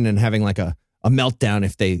digging in and having like a meltdown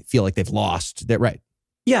if they feel like they've lost. They're right.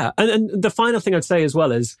 Yeah. And the final thing I'd say as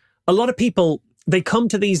well is a lot of people, they come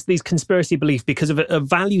to these conspiracy beliefs because of a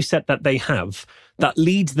value set that they have that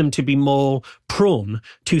leads them to be more prone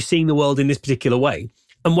to seeing the world in this particular way.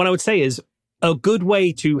 And what I would say is, a good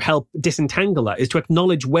way to help disentangle that is to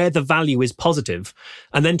acknowledge where the value is positive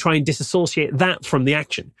and then try and disassociate that from the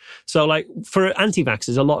action. So like for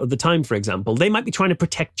anti-vaxxers, a lot of the time, for example, they might be trying to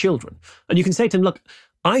protect children. And you can say to them, look,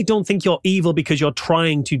 I don't think you're evil because you're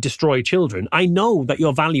trying to destroy children. I know that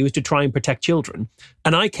your value is to try and protect children.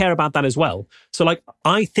 And I care about that as well. So like,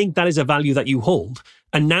 I think that is a value that you hold.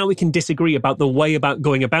 And now we can disagree about the way about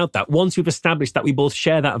going about that once we've established that we both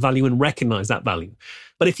share that value and recognize that value.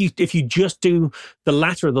 But if you just do the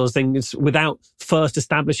latter of those things without first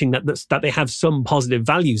establishing that they have some positive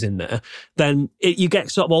values in there, then you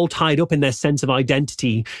get sort of all tied up in their sense of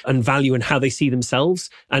identity and value and how they see themselves.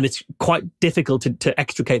 And it's quite difficult to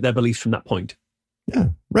extricate their beliefs from that point. Yeah,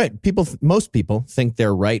 right. Most people think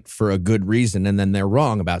they're right for a good reason, and then they're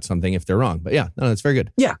wrong about something if they're wrong. But yeah, no, that's very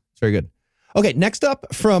good. Yeah. It's very good. Okay, next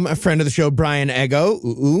up from a friend of the show, Brian Ego.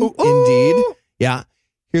 Ooh, indeed. Yeah.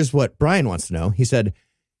 Here's what Brian wants to know. He said,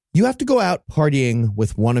 you have to go out partying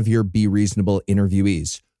with one of your Be Reasonable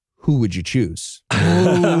interviewees. Who would you choose?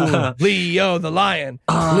 Leo the lion.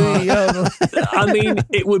 I mean,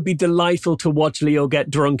 it would be delightful to watch Leo get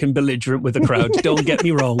drunk and belligerent with the crowd. Don't get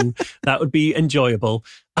me wrong. That would be enjoyable.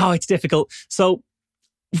 Oh, it's difficult. So,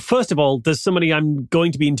 first of all, there's somebody I'm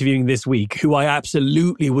going to be interviewing this week who I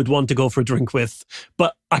absolutely would want to go for a drink with,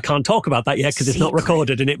 but I can't talk about that yet because it's not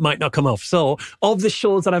recorded and it might not come off. So, of the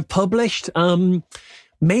shows that I've published,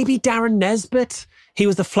 maybe Darren Nesbitt. He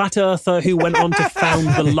was the flat earther who went on to found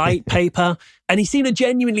the Light Paper. And he seemed a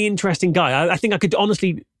genuinely interesting guy. I think I could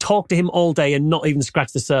honestly talk to him all day and not even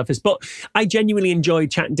scratch the surface. But I genuinely enjoyed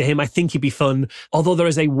chatting to him. I think he'd be fun. Although there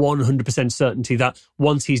is a 100% certainty that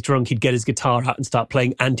once he's drunk, he'd get his guitar out and start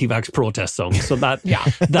playing anti-vax protest songs. So that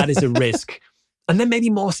is a risk. And then maybe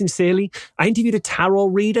more sincerely, I interviewed a tarot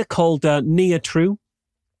reader called Nia True.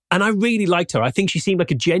 And I really liked her. I think she seemed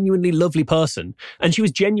like a genuinely lovely person. And she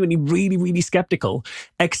was genuinely really, really skeptical,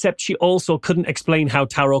 except she also couldn't explain how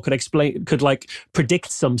tarot could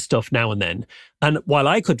predict some stuff now and then. And while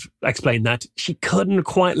I could explain that, she couldn't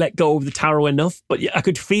quite let go of the tarot enough. But I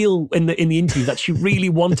could feel in the interview that she really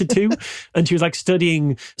wanted to. And she was like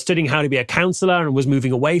studying how to be a counselor and was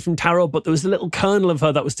moving away from tarot. But there was a little kernel of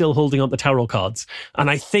her that was still holding on the tarot cards. And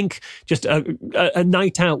I think just a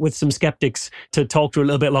night out with some skeptics to talk to her a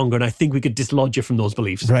little bit longer. And I think we could dislodge her from those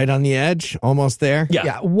beliefs. Right on the edge, almost there.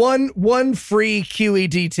 Yeah. One free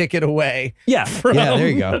QED ticket away. Yeah. Yeah, there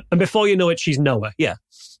you go. And before you know it, she's Noah. Yeah.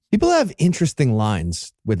 People have interesting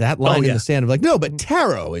lines with that line in the sand of like, no, but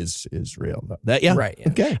tarot is real. Right. Yeah.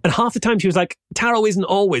 Okay. And half the time she was like, tarot isn't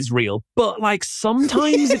always real, but like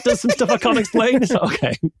sometimes it does some stuff I can't explain. So,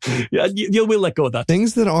 okay. Yeah, we'll let go of that.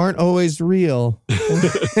 Things that aren't always real.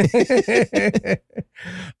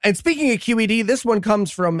 And speaking of QED, this one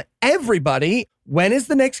comes from everybody. When is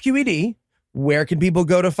the next QED? Where can people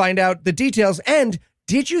go to find out the details? And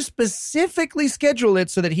did you specifically schedule it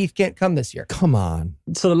so that Heath can't come this year? Come on.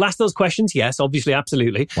 So the last of those questions, yes, obviously,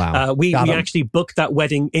 absolutely. Wow. We actually booked that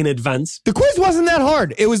wedding in advance. The quiz wasn't that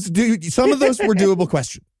hard. It was some of those were doable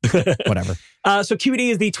questions. Whatever. So QED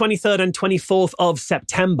is the 23rd and 24th of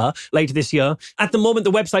September later this year. At the moment,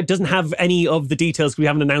 the website doesn't have any of the details. We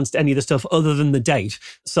haven't announced any of the stuff other than the date.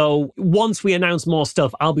 So once we announce more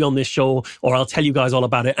stuff, I'll be on this show or I'll tell you guys all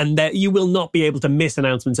about it. And you will not be able to miss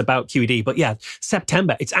announcements about QED. But yeah,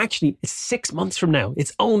 September, it's 6 months from now.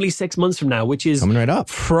 It's only 6 months from now, which is coming right up.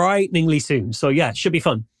 Frighteningly soon. So yeah, it should be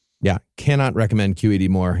fun. Yeah, cannot recommend QED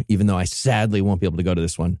more, even though I sadly won't be able to go to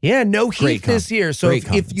this one. Yeah, no Heath this year. So if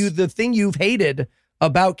the thing you've hated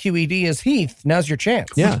about QED is Heath, now's your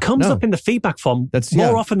chance. Yeah, it comes up in the feedback form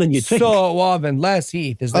more often than you'd think. So often, less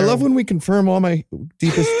Heath. I love when we confirm all my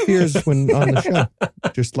deepest fears when on the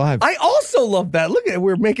show, just live. I also love that. Look at it,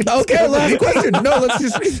 we're making. Okay, last question. No, let's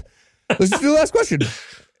just do the last question.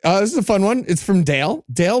 This is a fun one. It's from Dale.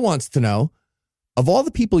 Dale wants to know, of all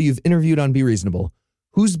the people you've interviewed on Be Reasonable,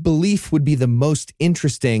 whose belief would be the most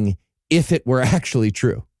interesting if it were actually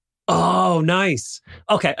true? Oh, nice.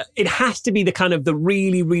 Okay, it has to be the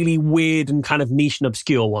really, really weird and kind of niche and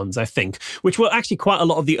obscure ones, I think, which were actually quite a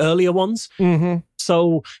lot of the earlier ones. Mm-hmm.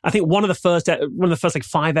 So I think one of the first like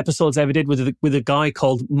 5 episodes I ever did with a guy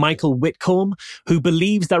called Michael Whitcomb, who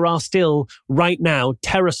believes there are still right now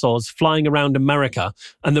pterosaurs flying around America,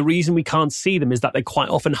 and the reason we can't see them is that they quite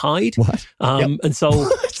often hide. What? And so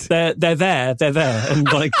they're there,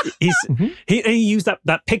 and like he used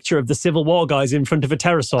that picture of the Civil War guys in front of a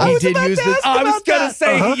pterosaur. He did use this. I was gonna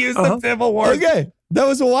say he used the Civil War. Okay, that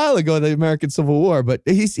was a while ago, the American Civil War, but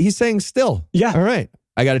he's saying still. Yeah. All right.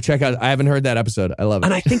 I got to check out. I haven't heard that episode. I love it.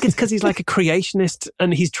 And I think it's because he's like a creationist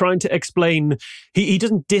and he's trying to explain, he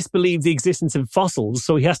doesn't disbelieve the existence of fossils.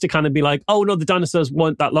 So he has to kind of be like, oh no, the dinosaurs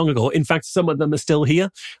weren't that long ago. In fact, some of them are still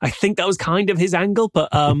here. I think that was kind of his angle. But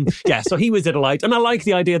yeah, so he was a delight. And I like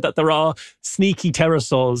the idea that there are sneaky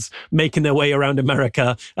pterosaurs making their way around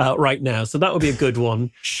America right now. So that would be a good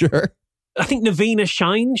one. Sure. I think Navina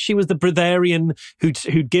Shine, she was the breatharian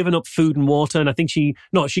who'd given up food and water. And I think she'd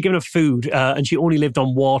given up food and she only lived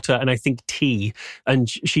on water and I think tea. And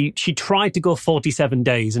she tried to go 47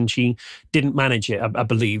 days and she didn't manage it, I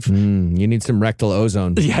believe. You need some rectal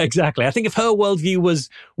ozone. Yeah, exactly. I think if her worldview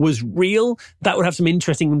was real, that would have some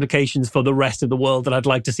interesting implications for the rest of the world that I'd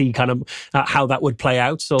like to see kind of how that would play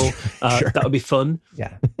out. So Sure. that would be fun.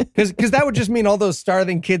 Yeah. Because that would just mean all those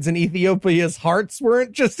starving kids in Ethiopia's hearts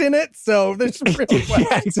weren't just in it. So there's really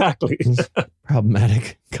Yeah, exactly.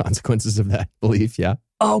 Problematic consequences of that belief. Yeah.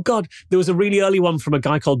 Oh, God. There was a really early one from a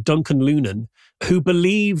guy called Duncan Lunan who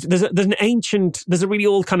believed there's a really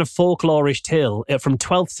old kind of folklorish tale from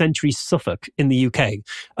 12th century Suffolk in the UK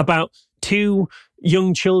about two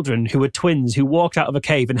young children who were twins who walked out of a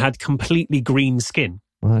cave and had completely green skin.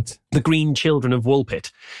 What? The Green Children of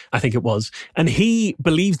Woolpit, I think it was. And he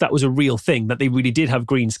believes that was a real thing, that they really did have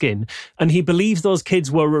green skin. And he believes those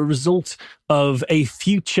kids were a result of a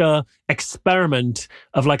future experiment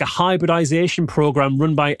of like a hybridization program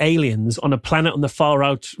run by aliens on a planet on the far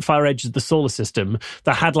edge of the solar system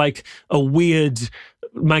that had like a weird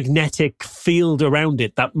magnetic field around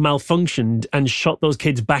it that malfunctioned and shot those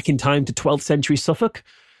kids back in time to 12th century Suffolk.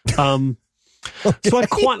 Okay. So I'd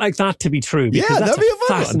quite like that to be true because that's that'd be a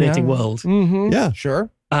fun one. fascinating world. Mm-hmm. Yeah.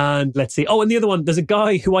 Sure. And let's see. Oh, and the other one, there's a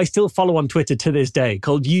guy who I still follow on Twitter to this day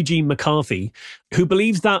called Eugene McCarthy, who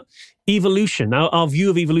believes that evolution, our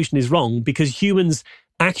view of evolution is wrong because humans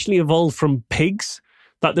actually evolved from pigs,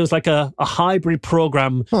 that there was like a hybrid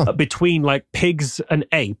program between like pigs and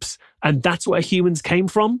apes. And that's where humans came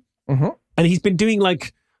from. Mm-hmm. And he's been doing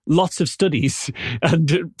like lots of studies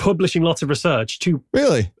and publishing lots of research to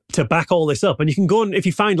back all this up. And you can go and if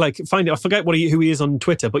you find it, I forget who he is on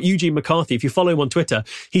Twitter, but Eugene McCarthy, if you follow him on Twitter,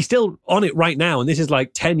 he's still on it right now. And this is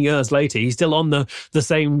like 10 years later. He's still on the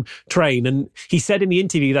same train. And he said in the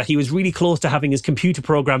interview that he was really close to having his computer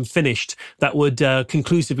program finished that would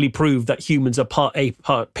conclusively prove that humans are part ape,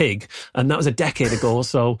 part pig. And that was a decade ago.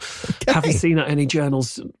 So haven't seen that any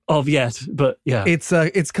journals of yet, but yeah.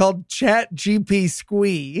 It's called Chat GP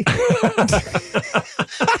Squee.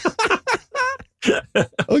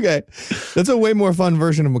 Okay. That's a way more fun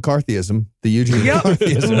version of McCarthyism. The Eugene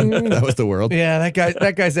McCarthyism. That was the world. Yeah, that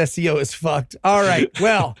guy's SEO is fucked. All right.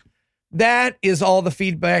 Well, that is all the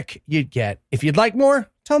feedback you'd get. If you'd like more,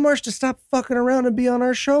 tell Marsh to stop fucking around and be on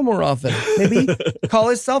our show more often. Maybe call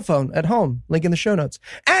his cell phone at home. Link in the show notes.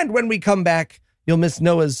 And when we come back, you'll miss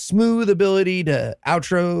Noah's smooth ability to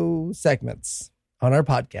outro segments on our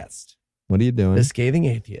podcast. What are you doing? The Scathing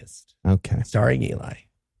Atheist. Okay. Starring Eli.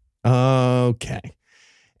 Okay.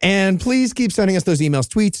 And please keep sending us those emails,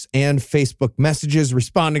 tweets, and Facebook messages,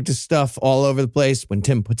 responding to stuff all over the place when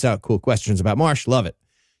Tim puts out cool questions about Marsh. Love it.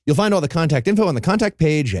 You'll find all the contact info on the contact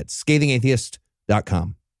page at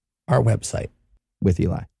scathingatheist.com. Our website. With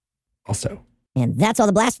Eli. Also. And that's all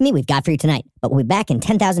the blasphemy we've got for you tonight. But we'll be back in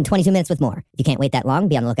 10,022 minutes with more. If you can't wait that long,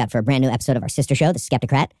 be on the lookout for a brand new episode of our sister show, The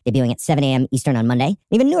Skeptocrat, debuting at 7 a.m. Eastern on Monday. An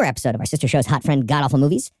even newer episode of our sister show's Hot Friend God Awful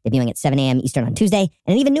Movies, debuting at 7 a.m. Eastern on Tuesday.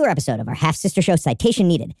 And an even newer episode of our half-sister show Citation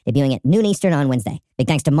Needed, debuting at noon Eastern on Wednesday. Big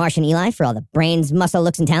thanks to Marsh and Eli for all the brains, muscle,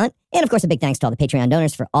 looks, and talent. And of course, a big thanks to all the Patreon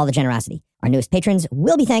donors for all the generosity. Our newest patrons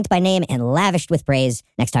will be thanked by name and lavished with praise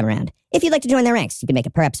next time around. If you'd like to join their ranks, you can make a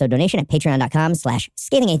per-episode donation at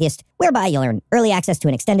patreon.com/scathingatheist, whereby you'll earn early access to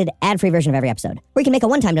an extended, ad-free version of every episode. Or you can make a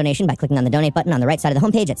one-time donation by clicking on the donate button on the right side of the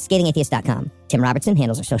homepage at scathingatheist.com. Tim Robertson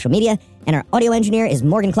handles our social media, and our audio engineer is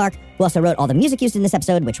Morgan Clark, who also wrote all the music used in this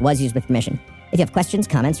episode, which was used with permission. If you have questions,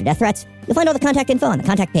 comments, or death threats, you'll find all the contact info on the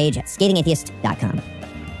contact page at scathingatheist.com.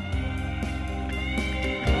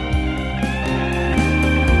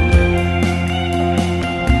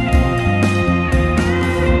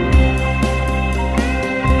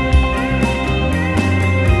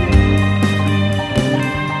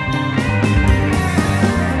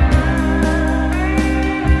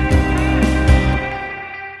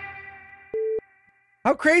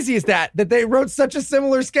 How crazy is that they wrote such a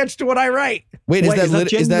similar sketch to what I write? Wait,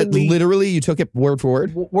 is that literally you took it word for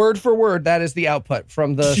word? Word for word, that is the output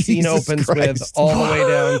from the scene opens Christ. with all the way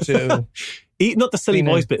down to... Not the silly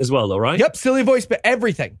voice bit as well, though, right? Yep, silly voice bit,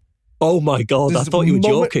 everything. Oh my God, I thought you were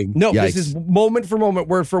joking. No, Yikes. This is moment for moment,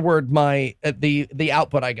 word for word, the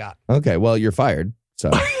output I got. Okay, well, you're fired,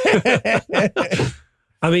 so.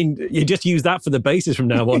 I mean, you just use that for the bases from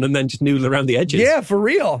now on and then just noodle around the edges. Yeah, for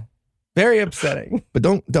real. Very upsetting. But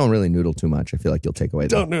don't really noodle too much. I feel like you'll take away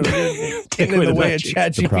Don't noodle. Getting in the way of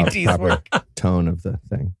ChatGPT's proper work. tone of the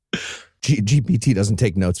thing. GPT doesn't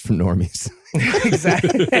take notes from normies.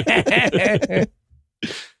 Exactly.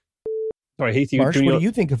 Sorry, Heath, Marsh, what do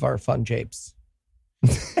you think of our fun japes?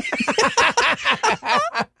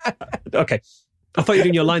 Okay. I thought you were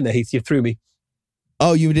doing your line there, Heath. You threw me.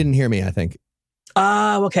 Oh, you didn't hear me, I think.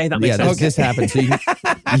 Oh, okay. That makes sense. This happened. So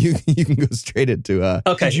you can go straight into...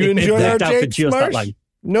 Okay. Did you enjoy our japes, just that Marsh? line.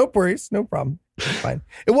 No worries. No problem. It's fine.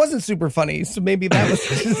 It wasn't super funny, so maybe that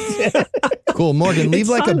was... Cool. Morgan, leave It's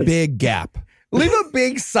like silence. a big gap. Leave a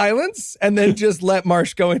big silence and then just let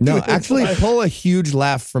Marsh go into No, it. actually pull a huge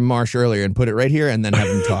laugh from Marsh earlier and put it right here and then have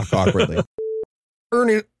him talk awkwardly.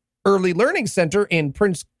 Early Learning Center in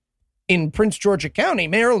Prince Georgia County,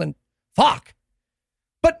 Maryland. Fuck.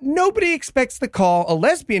 But nobody expects the call a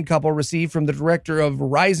lesbian couple received from the director of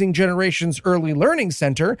Rising Generations Early Learning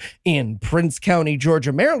Center in Prince County,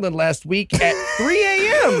 Georgia, Maryland last week at 3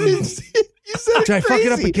 a.m. You said Did I fuck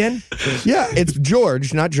it up again? Yeah, it's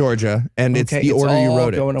George, not Georgia, and it's Okay, the it's order you all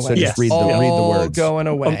wrote it. going So away. just Yes. read the All words. going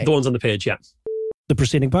away. The ones on the page, yeah. The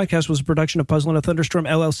preceding podcast was a production of Puzzle and a Thunderstorm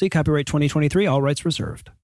LLC, copyright 2023, all rights reserved.